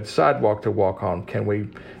have a good sidewalk to walk on? Can we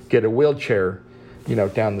get a wheelchair,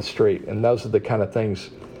 down the street? And those are the kind of things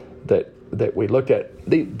that we looked at.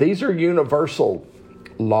 These are universal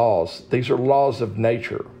laws. These are laws of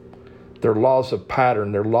nature. They're laws of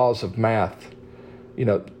pattern. They're laws of math.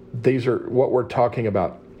 These are what we're talking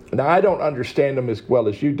about. Now, I don't understand them as well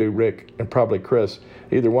as you do, Rick, and probably Chris,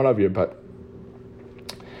 either one of you, but,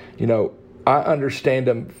 I understand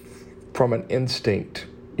them from an instinct,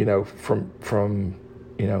 from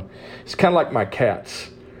it's kind of like my cats.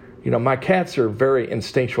 My cats are very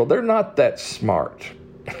instinctual. They're not that smart.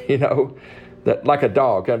 That like a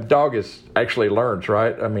dog. A dog actually learns,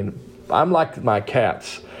 right? I mean, I'm like my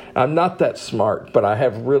cats. I'm not that smart, but I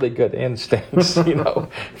have really good instincts,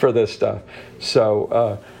 for this stuff.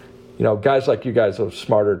 So, guys like you guys are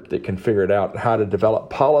smarter that can figure it out, how to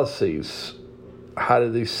develop policies. How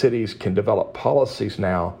do these cities can develop policies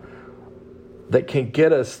now that can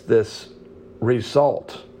get us this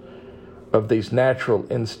result of these natural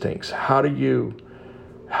instincts? How do you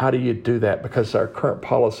do that? Because our current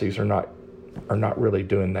policies are not really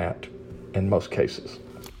doing that in most cases.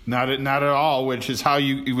 Not at all, which is how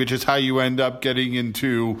you end up getting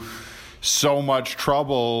into so much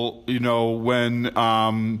trouble, when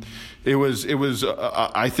it was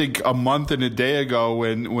I think a month and a day ago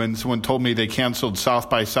when someone told me they canceled South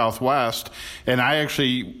by Southwest, and I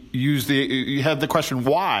actually had the question,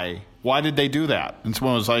 why? Why did they do that? And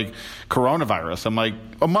someone was like, coronavirus. I'm like,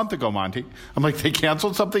 a month ago, Monty. I'm like, they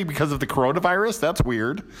canceled something because of the coronavirus? That's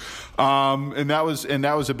weird. And that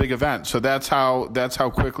was a big event. So that's how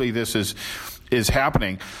quickly this is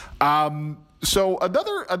happening. So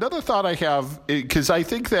another thought I have, because I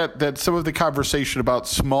think that some of the conversation about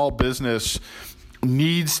small business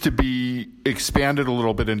needs to be expanded a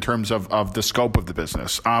little bit in terms of the scope of the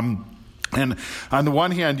business. And on the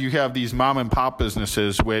one hand, you have these mom and pop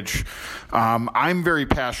businesses, which I'm very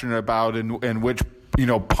passionate about, and which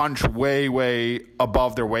punch way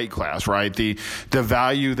above their weight class, right? The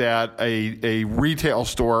value that a retail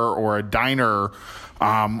store or a diner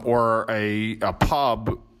or a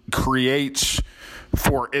pub creates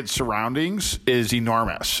for its surroundings is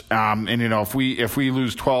enormous. And if we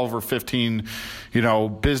lose 12 or 15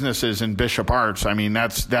 businesses in Bishop Arts, I mean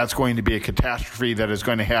that's going to be a catastrophe that is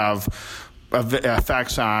going to have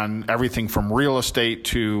effects on everything from real estate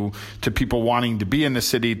to people wanting to be in the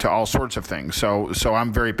city, to all sorts of things. So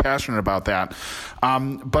I'm very passionate about that.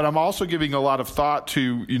 But I'm also giving a lot of thought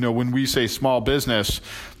to, when we say small business,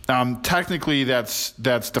 technically that's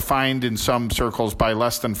defined in some circles by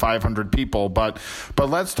less than 500 people, but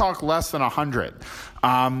let's talk less than 100.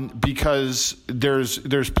 Because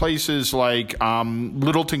there's places like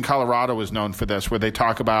Littleton, Colorado is known for this, where they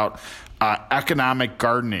talk about economic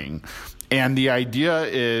gardening. And the idea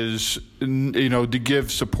is, to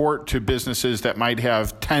give support to businesses that might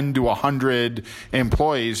have 10 to 100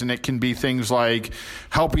 employees. And it can be things like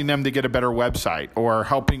helping them to get a better website, or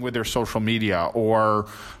helping with their social media, or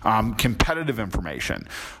competitive information.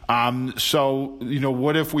 So,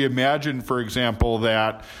 what if we imagine, for example,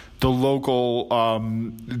 that the local,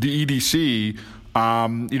 the EDC,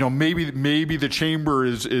 maybe the chamber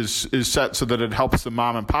is set so that it helps the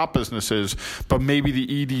mom and pop businesses, but maybe the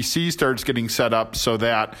EDC starts getting set up so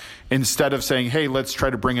that instead of saying, hey, let's try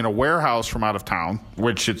to bring in a warehouse from out of town,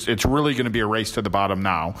 which it's really going to be a race to the bottom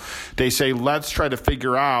now, they say, let's try to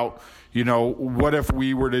figure out, what if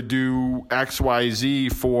we were to do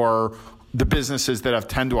XYZ for the businesses that have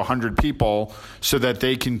 10 to 100 people so that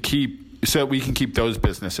we can keep those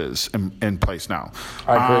businesses in place now.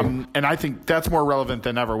 I agree. And I think that's more relevant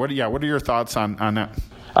than ever. What are your thoughts on that?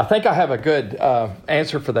 I think I have a good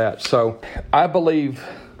answer for that. So I believe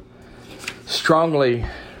strongly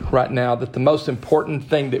right now that the most important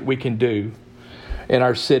thing that we can do in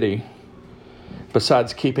our city,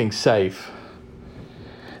 besides keeping safe,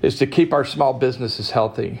 is to keep our small businesses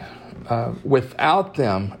healthy. Without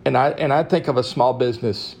them, and I think of a small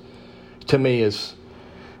business to me as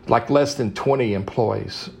like less than 20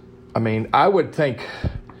 employees. I mean, I would think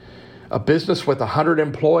a business with 100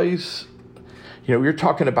 employees, you're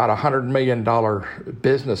talking about $100 million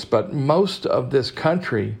business, but most of this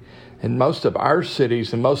country and most of our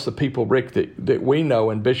cities and most of the people, Rick, that we know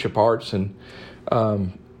in Bishop Arts and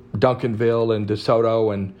Duncanville and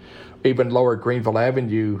DeSoto and even Lower Greenville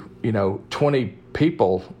Avenue, 20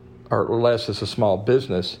 people or less is a small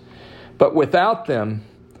business. But without them,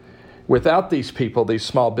 without these people, these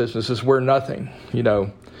small businesses, we're nothing,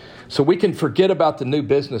 So we can forget about the new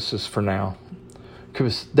businesses for now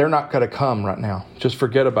because they're not going to come right now. Just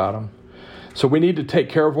forget about them. So we need to take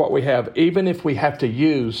care of what we have, even if we have to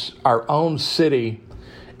use our own city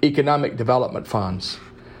economic development funds.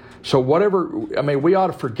 So we ought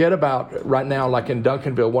to forget about right now, like in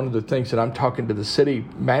Duncanville, one of the things that I'm talking to the city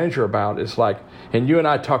manager about is like, and you and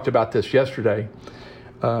I talked about this yesterday,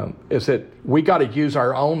 is that we got to use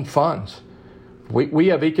our own funds. We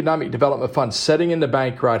have economic development funds sitting in the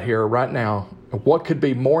bank right here, right now. What could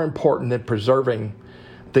be more important than preserving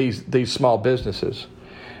these small businesses?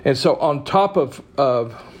 And so on top of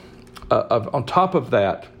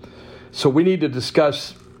that, so we need to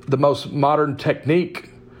discuss the most modern technique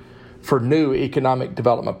for new economic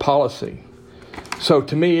development policy. So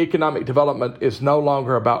to me, economic development is no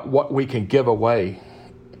longer about what we can give away,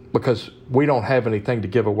 because we don't have anything to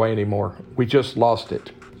give away anymore. We just lost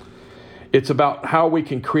it. It's about how we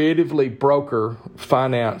can creatively broker,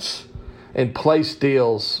 finance, and place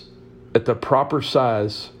deals at the proper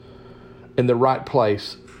size in the right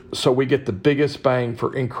place so we get the biggest bang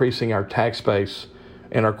for increasing our tax base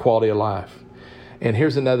and our quality of life. And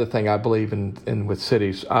here's another thing I believe in with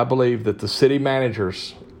cities. I believe that the city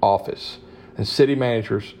manager's office and city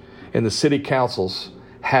managers and the city councils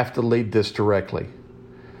have to lead this directly.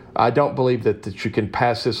 I don't believe that you can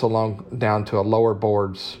pass this along down to a lower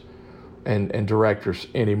boards and directors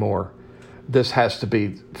anymore. This has to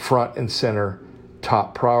be front and center,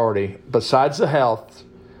 top priority, besides the health,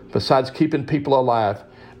 besides keeping people alive.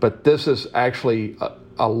 But this is actually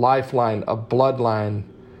a lifeline, a bloodline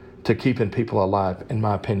to keeping people alive, in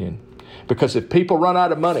my opinion. Because if people run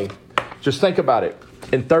out of money, just think about it.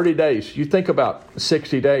 In 30 days, you think about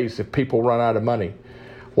 60 days, if people run out of money,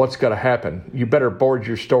 what's going to happen? You better board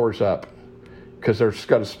your stores up because there's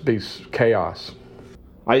got to be chaos.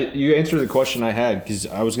 You answered the question I had, because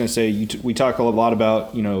I was going to say we talk a lot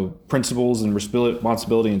about principles and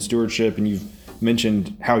responsibility and stewardship, and you've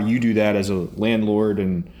mentioned how you do that as a landlord.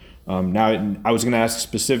 And now I was going to ask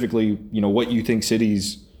specifically, what you think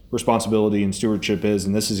cities' responsibility and stewardship is,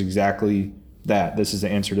 and this is exactly that. This is the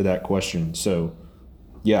answer to that question. So,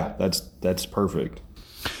 yeah, that's perfect.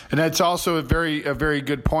 And that's also a very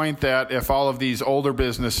good point, that if all of these older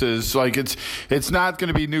businesses, like it's not going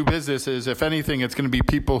to be new businesses. If anything, it's going to be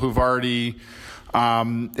people who've already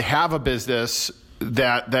have a business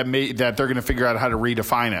that they're going to figure out how to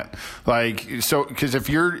redefine it. Like, so, because if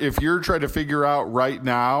you're trying to figure out right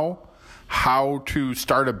now how to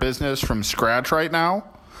start a business from scratch right now,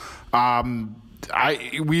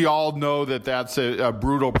 we all know that that's a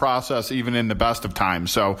brutal process, even in the best of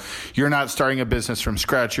times. So you're not starting a business from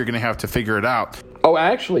scratch. You're going to have to figure it out. Oh,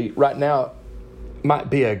 actually, right now might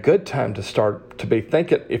be a good time to be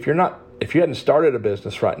thinking. If you hadn't started a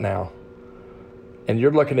business right now, and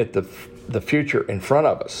you're looking at the future in front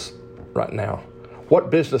of us right now, what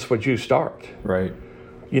business would you start? Right.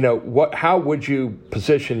 How would you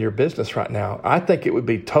position your business right now? I think it would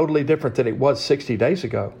be totally different than it was 60 days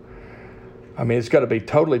ago. I mean, it's got to be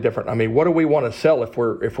totally different. I mean, what do we want to sell if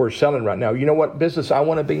we're selling right now? You know what business I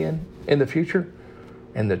want to be in the future?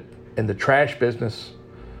 In the trash business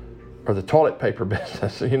or the toilet paper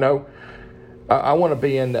business. I want to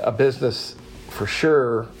be in a business for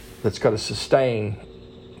sure that's going to sustain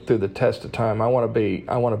through the test of time. I want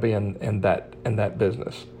to be in that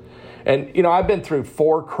business. And I've been through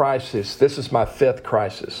 4 crises. This is my 5th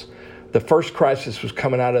crisis. The first crisis was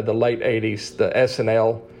coming out of the late 80s, the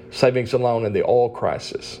S&L savings and loan and the oil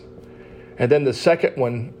crisis. And then the second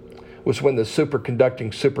one was when the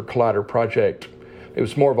superconducting super collider project, it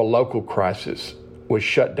was more of a local crisis, was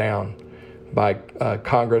shut down by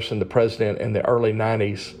Congress and the president in the early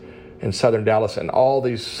 90s in southern Dallas. And all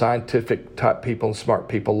these scientific type people and smart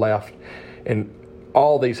people left. And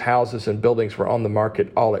all these houses and buildings were on the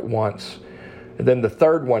market all at once. And then the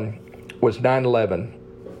third one was 9/11.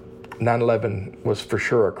 9/11 was for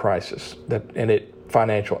sure a crisis,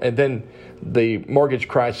 financial. And then the mortgage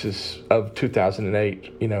crisis of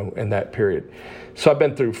 2008, in that period. So I've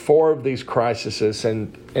been through 4 of these crises,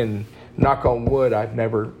 and knock on wood, I've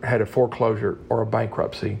never had a foreclosure or a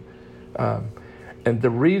bankruptcy. And the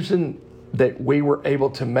reason that we were able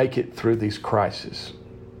to make it through these crises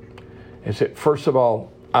is that, first of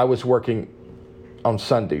all, I was working on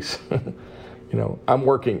Sundays. I'm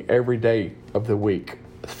working every day of the week,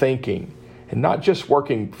 thinking, and not just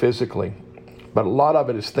working physically, but a lot of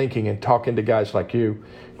it is thinking and talking to guys like you,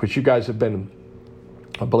 which you guys have been,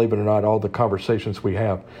 believe it or not, all the conversations we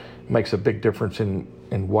have makes a big difference in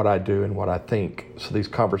what I do and what I think. So these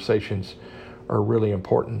conversations are really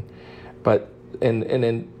important. But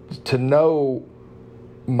and to know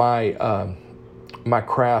my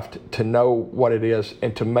craft, to know what it is,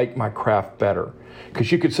 and to make my craft better.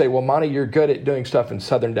 Because you could say, well, Monty, you're good at doing stuff in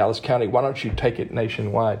southern Dallas County. Why don't you take it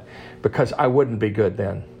nationwide? Because I wouldn't be good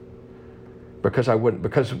then. Because I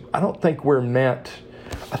don't think we're meant.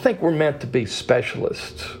 I think we're meant to be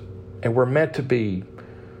specialists, and we're meant to be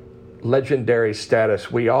legendary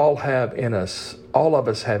status. We all have in us, all of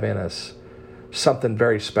us have in us, something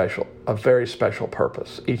very special, a very special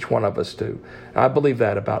purpose. Each one of us do. I believe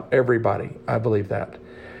that about everybody. I believe that.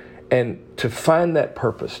 And to find that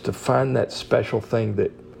purpose, to find that special thing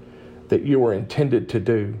that you were intended to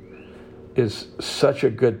do is such a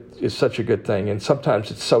good thing. And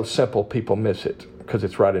sometimes it's so simple people miss it because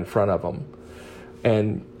it's right in front of them.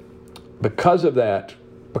 And because of that,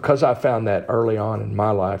 because I found that early on in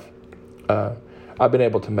my life, I've been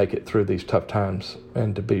able to make it through these tough times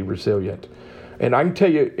and to be resilient. And I can tell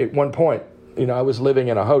you, at one point, I was living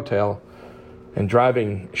in a hotel and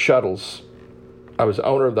driving shuttles. I was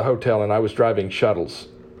owner of the hotel, and I was driving shuttles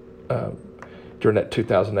during that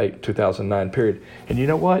 2008, 2009 period. And you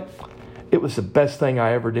know what? It was the best thing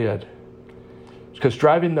I ever did. Because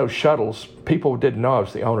driving those shuttles, people didn't know I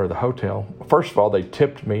was the owner of the hotel. First of all, they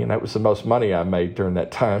tipped me, and that was the most money I made during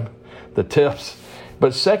that time, the tips.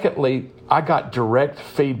 But secondly, I got direct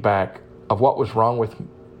feedback of what was wrong with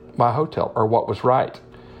my hotel or what was right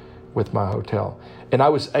with my hotel. And I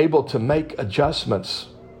was able to make adjustments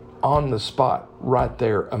on the spot right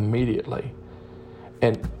there immediately.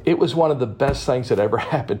 And it was one of the best things that ever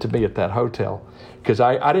happened to me at that hotel, because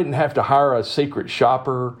I didn't have to hire a secret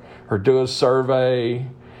shopper or do a survey,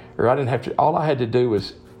 or I didn't have to. All I had to do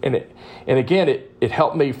was, and again, it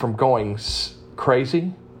helped me from going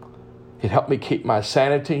crazy. It helped me keep my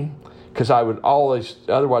sanity, because I would always,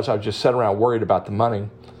 otherwise I would just sit around worried about the money,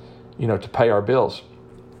 to pay our bills.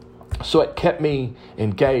 So it kept me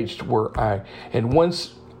engaged and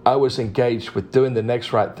once I was engaged with doing the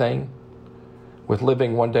next right thing, with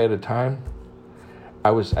living one day at a time, I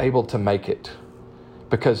was able to make it.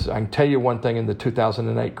 Because I can tell you one thing, in the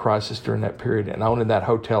 2008 crisis during that period, and owning that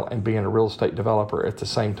hotel and being a real estate developer at the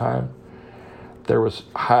same time, there was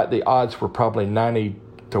the odds were probably 90-1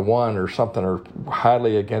 or something, or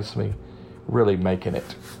highly against me really making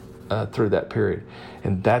it through that period.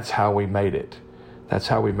 And that's how we made it. That's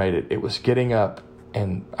how we made it. It was getting up,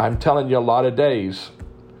 and I'm telling you, a lot of days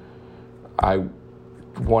I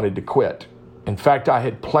wanted to quit. In fact, I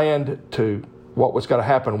had planned what was going to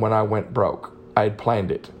happen when I went broke. I had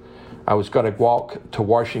planned it. I was going to walk to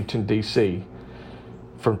Washington, D.C.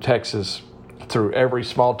 from Texas, through every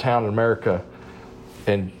small town in America,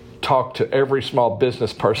 and talk to every small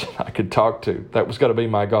business person I could talk to. That was going to be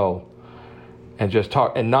my goal. And just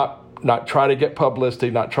talk, and not try to get publicity,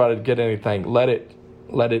 not try to get anything. Let it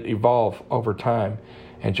evolve over time,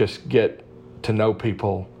 and just get to know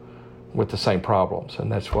people with the same problems.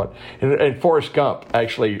 And that's what, and Forrest Gump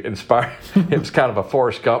actually inspired. It was kind of a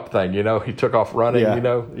Forrest Gump thing, he took off running,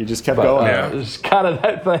 He just kept going. It was kind of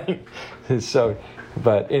that thing. So,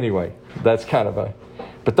 but anyway, that's kind of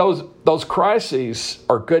But those crises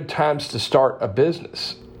are good times to start a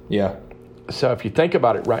business. Yeah. So if you think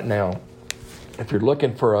about it right now, if you're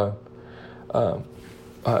looking for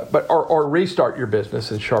or restart your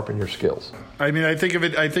business and sharpen your skills. I mean, I think of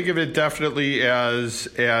it definitely as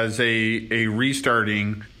a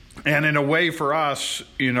restarting, and in a way for us,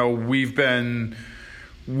 we've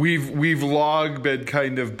long been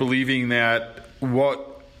kind of believing that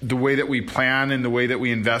the way that we plan and the way that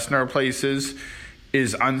we invest in our places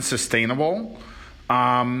is unsustainable.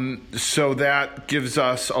 So that gives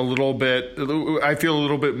us I feel a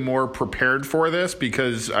little bit more prepared for this,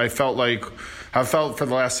 because I felt for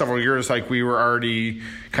the last several years like we were already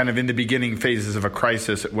kind of in the beginning phases of a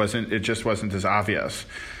crisis. It just wasn't as obvious.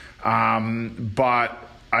 But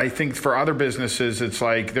I think for other businesses, it's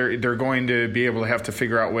like they're going to be able to have to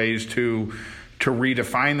figure out ways to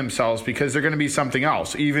redefine themselves, because they're going to be something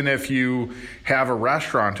else. Even if you have a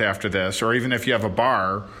restaurant after this, or even if you have a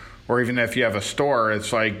bar, or even if you have a store,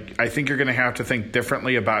 it's like, I think you're going to have to think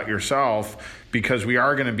differently about yourself, because we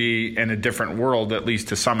are going to be in a different world, at least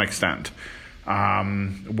to some extent.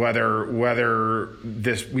 Whether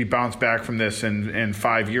we bounce back from this in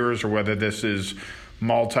 5 years, or whether this is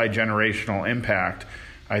multi-generational impact,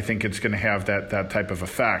 I think it's going to have that type of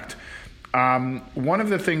effect. One of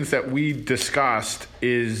the things that we discussed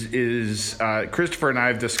is Christopher and I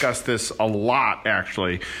have discussed this a lot,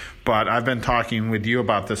 actually, but I've been talking with you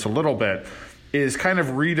about this a little bit, is kind of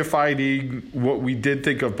redefining what we did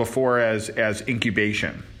think of before as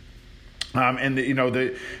incubation.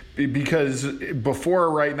 Because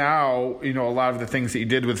before, right now, a lot of the things that you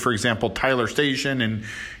did with, for example, Tyler Station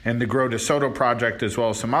and the Grow DeSoto project, as well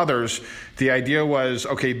as some others, the idea was,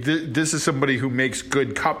 okay, this is somebody who makes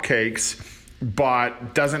good cupcakes,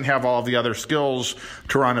 but doesn't have all the other skills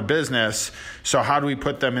to run a business. So how do we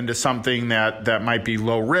put them into something that might be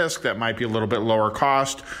low risk, that might be a little bit lower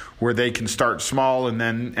cost, where they can start small and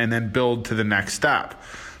then build to the next step?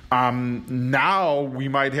 Now we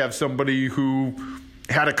might have somebody who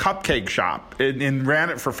had a cupcake shop and ran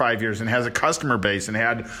it for 5 years and has a customer base and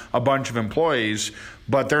had a bunch of employees,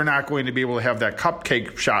 but they're not going to be able to have that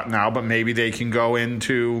cupcake shop now, but maybe they can go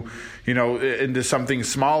into something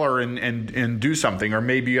smaller and do something. Or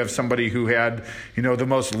maybe you have somebody who had, the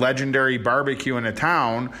most legendary barbecue in a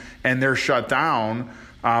town, and they're shut down.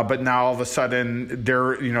 But now all of a sudden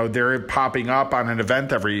they're popping up on an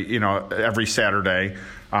event every Saturday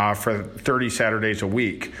for 30 Saturdays a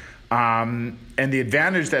week. And the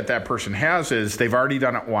advantage that person has is they've already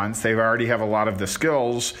done it once. They already have a lot of the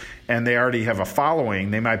skills, and they already have a following.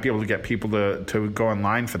 They might be able to get people to go in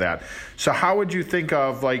line for that. So how would you think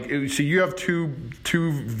of, so you have two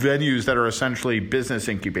venues that are essentially business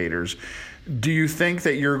incubators. Do you think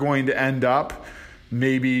that you're going to end up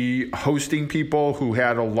maybe hosting people who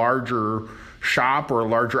had a larger shop or a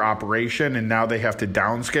larger operation, and now they have to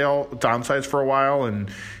downsize for a while and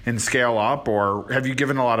scale up? Or have you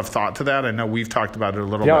given a lot of thought to that? I know we've talked about it a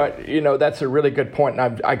little bit. That's a really good point.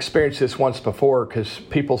 And I experienced this once before, because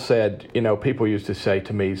people used to say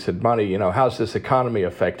to me, Monty, how's this economy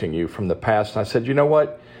affecting you from the past? And I said, you know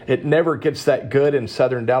what? It never gets that good in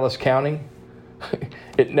southern Dallas County.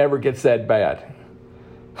 It never gets that bad.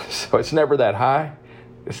 So it's never that high.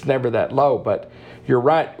 It's never that low. But you're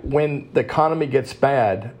right. When the economy gets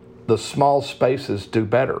bad, the small spaces do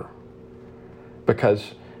better,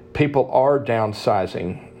 because people are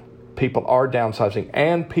downsizing.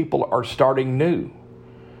 And people are starting new.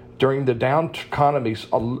 During the down economies,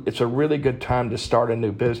 it's a really good time to start a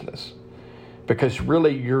new business, because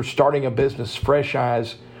really you're starting a business fresh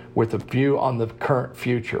eyes with a view on the current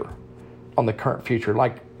future.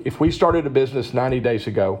 Like if we started a business 90 days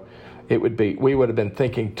ago, we would have been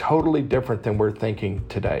thinking totally different than we're thinking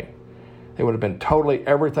today. It would have been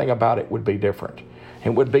everything about it would be different. It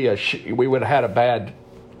would be we would have had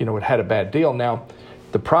a bad deal. Now,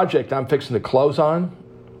 the project I'm fixing to close on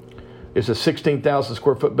is a 16,000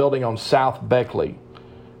 square foot building on South Beckley,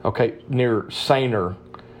 near Sainer,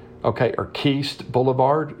 or Keast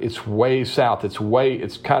Boulevard. It's way south.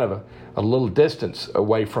 It's kind of a little distance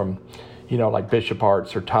away from, like Bishop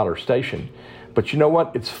Arts or Tyler Station. But you know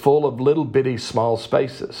what? It's full of little bitty small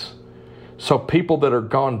spaces. So people that are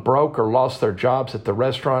gone broke or lost their jobs at the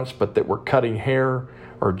restaurants, but that were cutting hair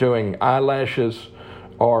or doing eyelashes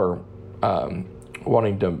or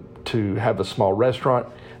wanting to have a small restaurant,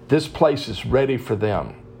 this place is ready for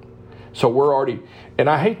them. So we're already, and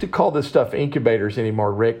I hate to call this stuff incubators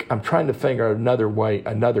anymore, Rick. I'm trying to figure out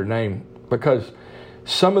another name, because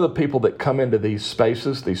some of the people that come into these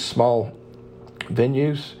spaces, these small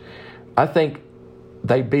venues, I think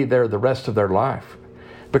they'd be there the rest of their life.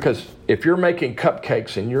 Because if you're making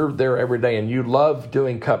cupcakes and you're there every day and you love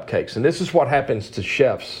doing cupcakes, and this is what happens to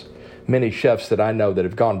chefs, many chefs that I know that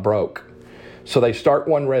have gone broke. So they start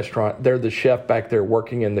one restaurant, they're the chef back there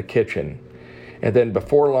working in the kitchen. And then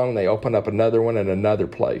before long, they open up another one in another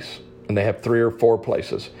place. And they have 3 or 4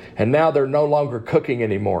 places. And now they're no longer cooking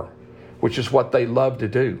anymore, which is what they love to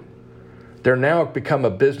do. They're now become a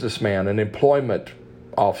businessman, an employment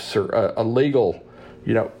officer, a legal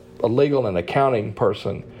and accounting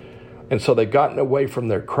person. And so they've gotten away from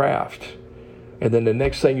their craft. And then the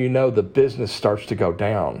next thing you know, the business starts to go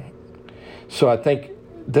down. So I think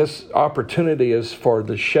this opportunity is for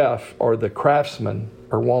the chef or the craftsman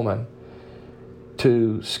or woman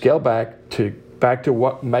to scale back to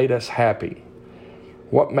what made us happy,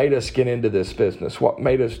 what made us get into this business, what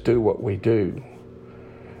made us do what we do.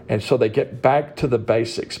 And so they get back to the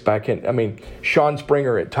basics, Sean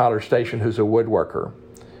Springer at Tyler Station, who's a woodworker,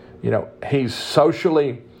 he's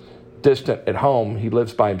socially distant at home. He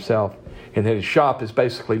lives by himself. And then his shop is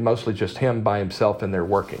basically mostly just him by himself in there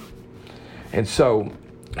working. And so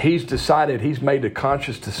he's made a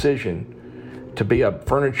conscious decision to be a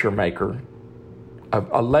furniture maker,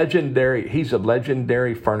 he's a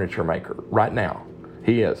legendary furniture maker right now.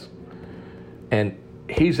 He is. And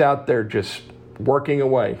he's out there just working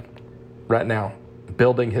away right now,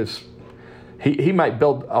 building he might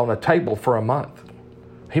build on a table for a month.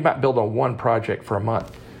 He might build on one project for a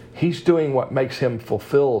month. He's doing what makes him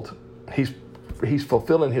fulfilled. He's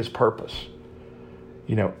fulfilling his purpose,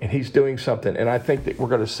 and he's doing something. And I think that we're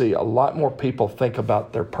going to see a lot more people think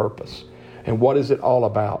about their purpose. And what is it all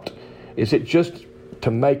about? Is it just to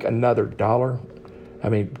make another dollar?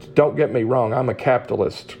 Don't get me wrong. I'm a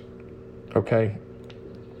capitalist, okay?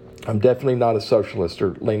 I'm definitely not a socialist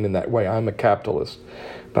or leaning that way. I'm a capitalist.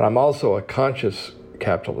 But I'm also a conscious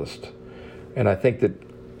capitalist. And I think that,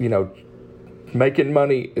 making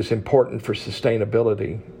money is important for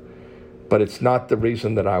sustainability, but it's not the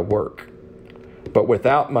reason that I work. But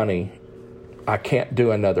without money, I can't do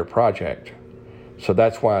another project. So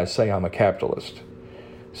that's why I say I'm a capitalist.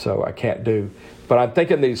 So I can't do. But I'm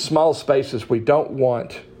thinking these small spaces, we don't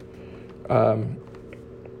want,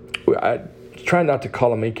 I try not to call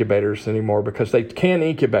them incubators anymore because they can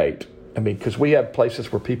incubate. Because we have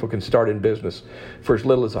places where people can start in business for as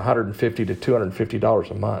little as $150 to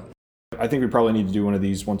 $250 a month. I think we probably need to do one of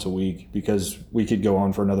these once a week because we could go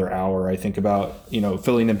on for another hour. I think about,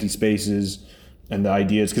 filling empty spaces and the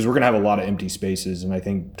ideas, because we're going to have a lot of empty spaces. And I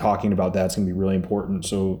think talking about that's going to be really important.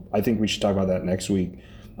 So I think we should talk about that next week.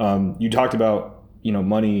 You talked about,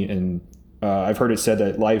 money, and I've heard it said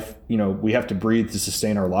that life, we have to breathe to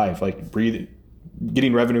sustain our life. Like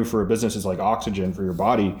getting revenue for a business is like oxygen for your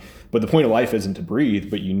body. But the point of life isn't to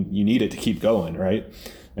breathe, but you need it to keep going, right?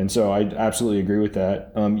 And so I absolutely agree with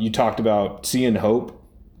that. You talked about seeing hope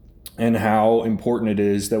and how important it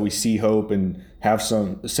is that we see hope and have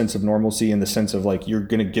some sense of normalcy, in the sense of like, you're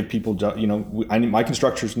going to give people, my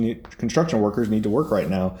construction workers need to work right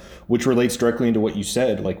now, which relates directly into what you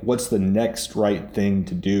said. Like, what's the next right thing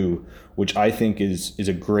to do, which I think is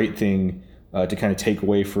a great thing to kind of take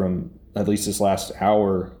away from at least this last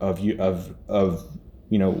hour of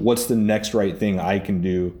what's the next right thing I can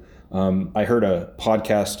do. I heard a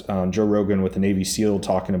podcast on Joe Rogan with a Navy SEAL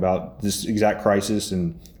talking about this exact crisis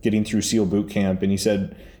and getting through SEAL boot camp. And he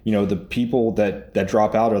said, the people that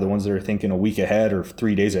drop out are the ones that are thinking a week ahead or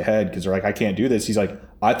 3 days ahead, because they're like, I can't do this. He's like,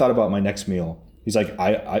 I thought about my next meal. He's like,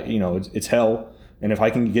 it's hell. And if I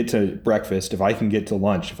can get to breakfast, if I can get to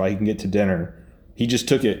lunch, if I can get to dinner, he just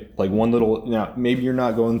took it like one little, now maybe you're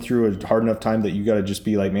not going through a hard enough time that you got to just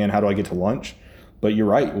be like, man, how do I get to lunch? But you're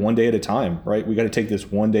right, one day at a time, right? We got to take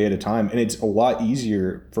this one day at a time. And it's a lot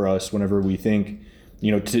easier for us whenever we think,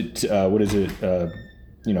 don't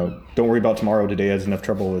worry about tomorrow. Today has enough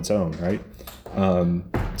trouble of its own, right?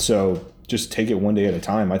 So just take it one day at a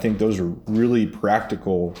time. I think those are really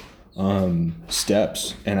practical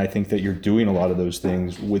steps. And I think that you're doing a lot of those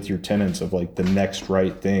things with your tenants of like the next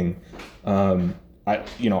right thing. I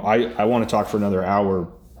want to talk for another hour.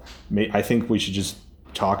 I think we should just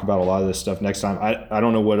talk about a lot of this stuff next time. I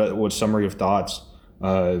don't know what summary of thoughts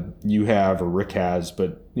you have or Rick has,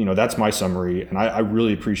 but that's my summary, and I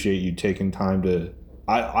really appreciate you taking time to.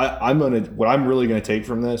 What I'm really gonna take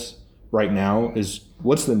from this right now is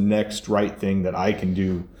what's the next right thing that I can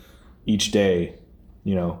do each day,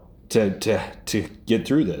 to get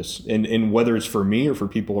through this, and whether it's for me or for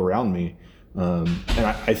people around me, and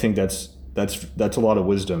I think that's a lot of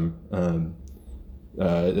wisdom, and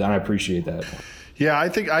I appreciate that. Yeah, I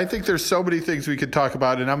think there's so many things we could talk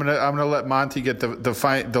about, and I'm gonna let Monty get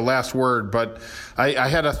the last word. But I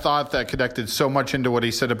had a thought that connected so much into what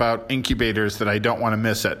he said about incubators that I don't want to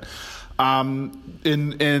miss it.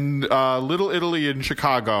 In Little Italy in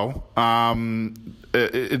Chicago,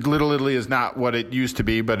 Little Italy is not what it used to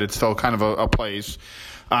be, but it's still kind of a place.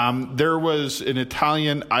 There was an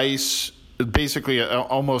Italian ice. Basically,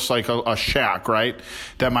 almost like a shack, right?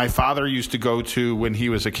 That my father used to go to when he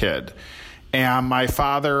was a kid. And my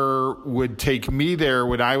father would take me there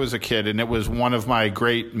when I was a kid, and it was one of my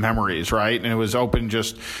great memories, right? And it was open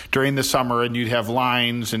just during the summer, and you'd have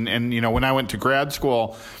lines. And when I went to grad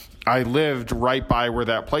school, I lived right by where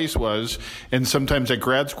that place was, and sometimes at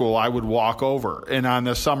grad school I would walk over. And on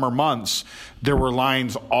the summer months, there were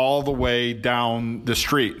lines all the way down the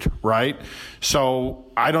street, right? So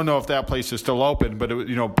I don't know if that place is still open, but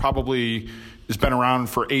it probably has been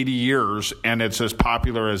around for 80 years, and it's as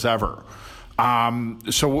popular as ever.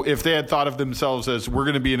 So if they had thought of themselves as, we're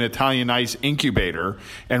going to be an Italian ice incubator,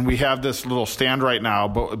 and we have this little stand right now,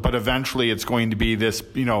 but eventually it's going to be this,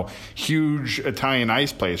 huge Italian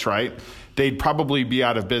ice place, right? They'd probably be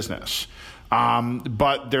out of business.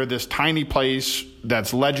 But they're this tiny place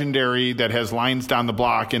that's legendary, that has lines down the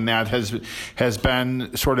block, and that has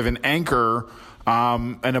been sort of an anchor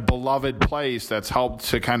and a beloved place that's helped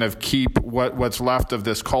to kind of keep what's left of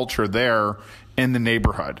this culture there in the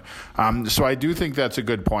neighborhood. So I do think that's a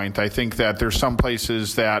good point. I think that there's some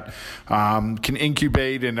places that can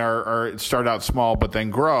incubate and are start out small but then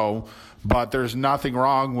grow. But there's nothing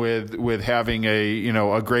wrong with having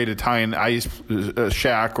a great Italian ice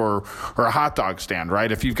shack or a hot dog stand,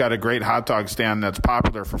 right? If you've got a great hot dog stand that's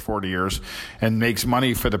popular for 40 years and makes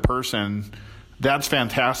money for the person, that's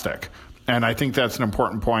fantastic. And I think that's an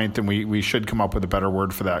important point, and we should come up with a better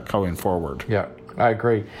word for that going forward. Yeah, I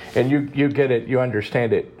agree. And you get it, you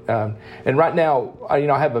understand it. And right now, I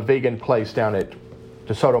have a vegan place down at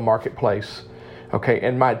DeSoto Marketplace. Okay,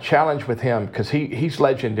 and my challenge with him, because he's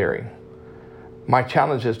legendary, my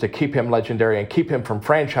challenge is to keep him legendary and keep him from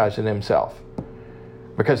franchising himself.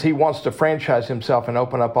 Because he wants to franchise himself and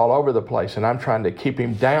open up all over the place, and I'm trying to keep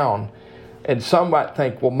him down. And some might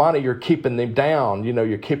think, well, Monty, you're keeping him down.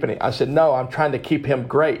 You're keeping it. I said, no, I'm trying to keep him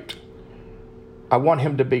great. I want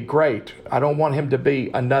him to be great. I don't want him to be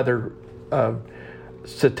another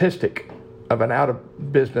statistic of an out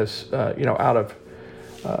of business,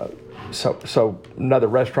 so another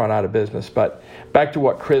restaurant out of business. But back to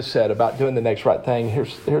what Chris said about doing the next right thing.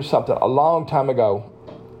 Here's something. A long time ago,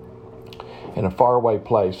 in a faraway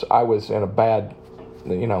place, I was in a bad,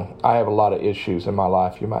 I have a lot of issues in my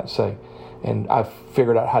life, you might say. And I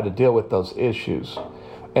figured out how to deal with those issues.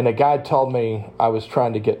 And a guy told me, I was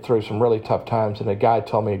trying to get through some really tough times, and a guy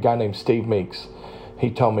named Steve Meeks,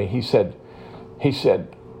 he said,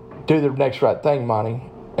 do the next right thing, Monty.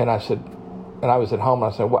 And I said, and I was at home,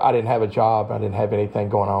 and I said, well, I didn't have a job. I didn't have anything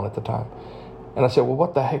going on at the time. And I said, well,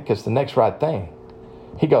 what the heck is the next right thing?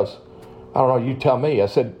 He goes, I don't know, you tell me. I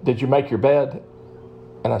said, did you make your bed?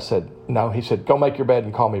 And I said, no. He said, go make your bed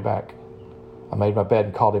and call me back. I made my bed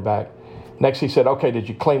and called him back. Next, he said, okay, did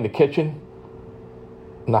you clean the kitchen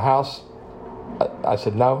in the house? I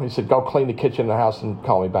said, no. He said, go clean the kitchen in the house and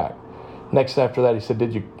call me back. Next, after that, he said,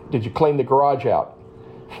 did you clean the garage out?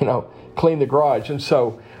 Clean the garage. And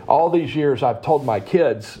so all these years I've told my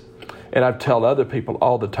kids, and I've told other people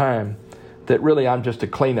all the time, that really I'm just a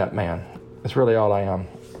cleanup man. That's really all I am.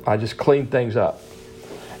 I just clean things up.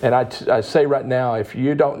 And I say right now, if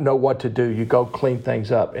you don't know what to do, you go clean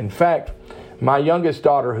things up. In fact, my youngest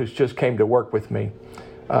daughter, who's just came to work with me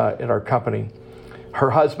at our company,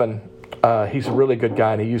 her husband, he's a really good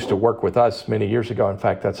guy, and he used to work with us many years ago. In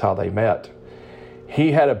fact, that's how they met.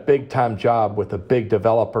 He had a big-time job with a big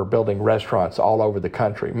developer building restaurants all over the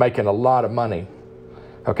country, making a lot of money.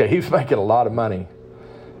 Okay, he was making a lot of money.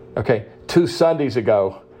 Okay, 2 Sundays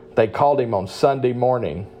ago, they called him on Sunday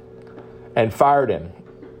morning and fired him.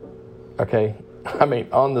 Okay,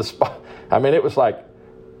 on the spot. It was like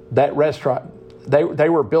that restaurant. They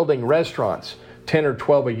were building restaurants, 10 or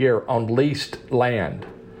 12 a year on leased land,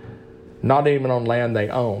 not even on land they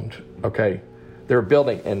owned. Okay, they were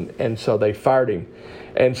building, and so they fired him.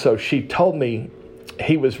 And so she told me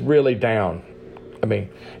he was really down.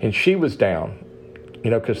 And she was down,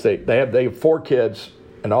 because they have 4 kids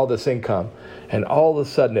and all this income. And all of a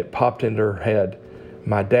sudden it popped into her head.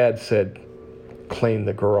 My dad said, clean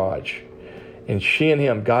the garage. And she and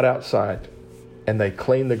him got outside and they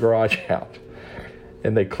cleaned the garage out.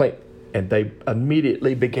 And they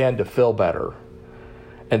immediately began to feel better.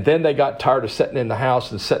 And then they got tired of sitting in the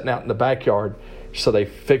house and sitting out in the backyard. So they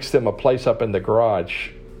fixed them a place up in the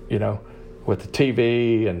garage, with the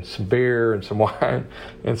TV and some beer and some wine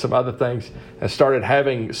and some other things, and started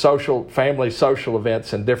having family social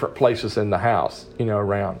events in different places in the house,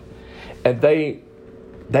 around. And they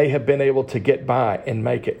have been able to get by and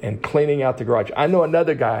make it, and cleaning out the garage. I know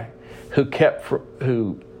another guy who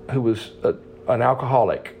was an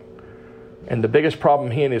alcoholic, and the biggest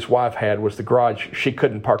problem he and his wife had was the garage. She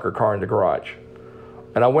couldn't park her car in the garage.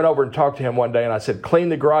 And I went over and talked to him one day, and I said, clean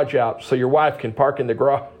the garage out so your wife can park in the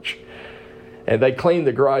garage. And they cleaned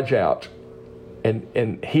the garage out,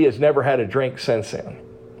 and he has never had a drink since then.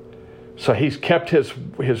 So he's kept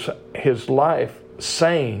his life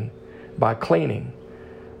sane by cleaning.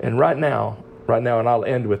 And right now, and I'll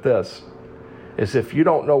end with this, is if you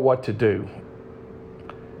don't know what to do,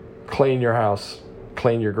 clean your house,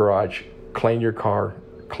 clean your garage, clean your car,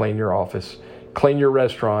 clean your office, clean your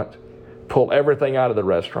restaurant, pull everything out of the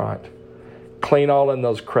restaurant, clean all in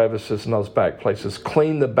those crevices and those back places,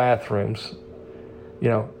 clean the bathrooms,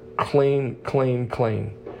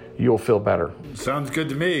 clean. You'll feel better. Sounds good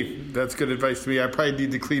to me. That's good advice to me. I probably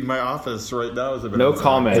need to clean my office right now. No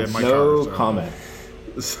comment. No comment.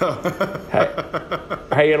 So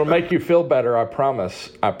hey, it'll make you feel better. I promise.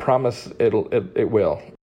 It will.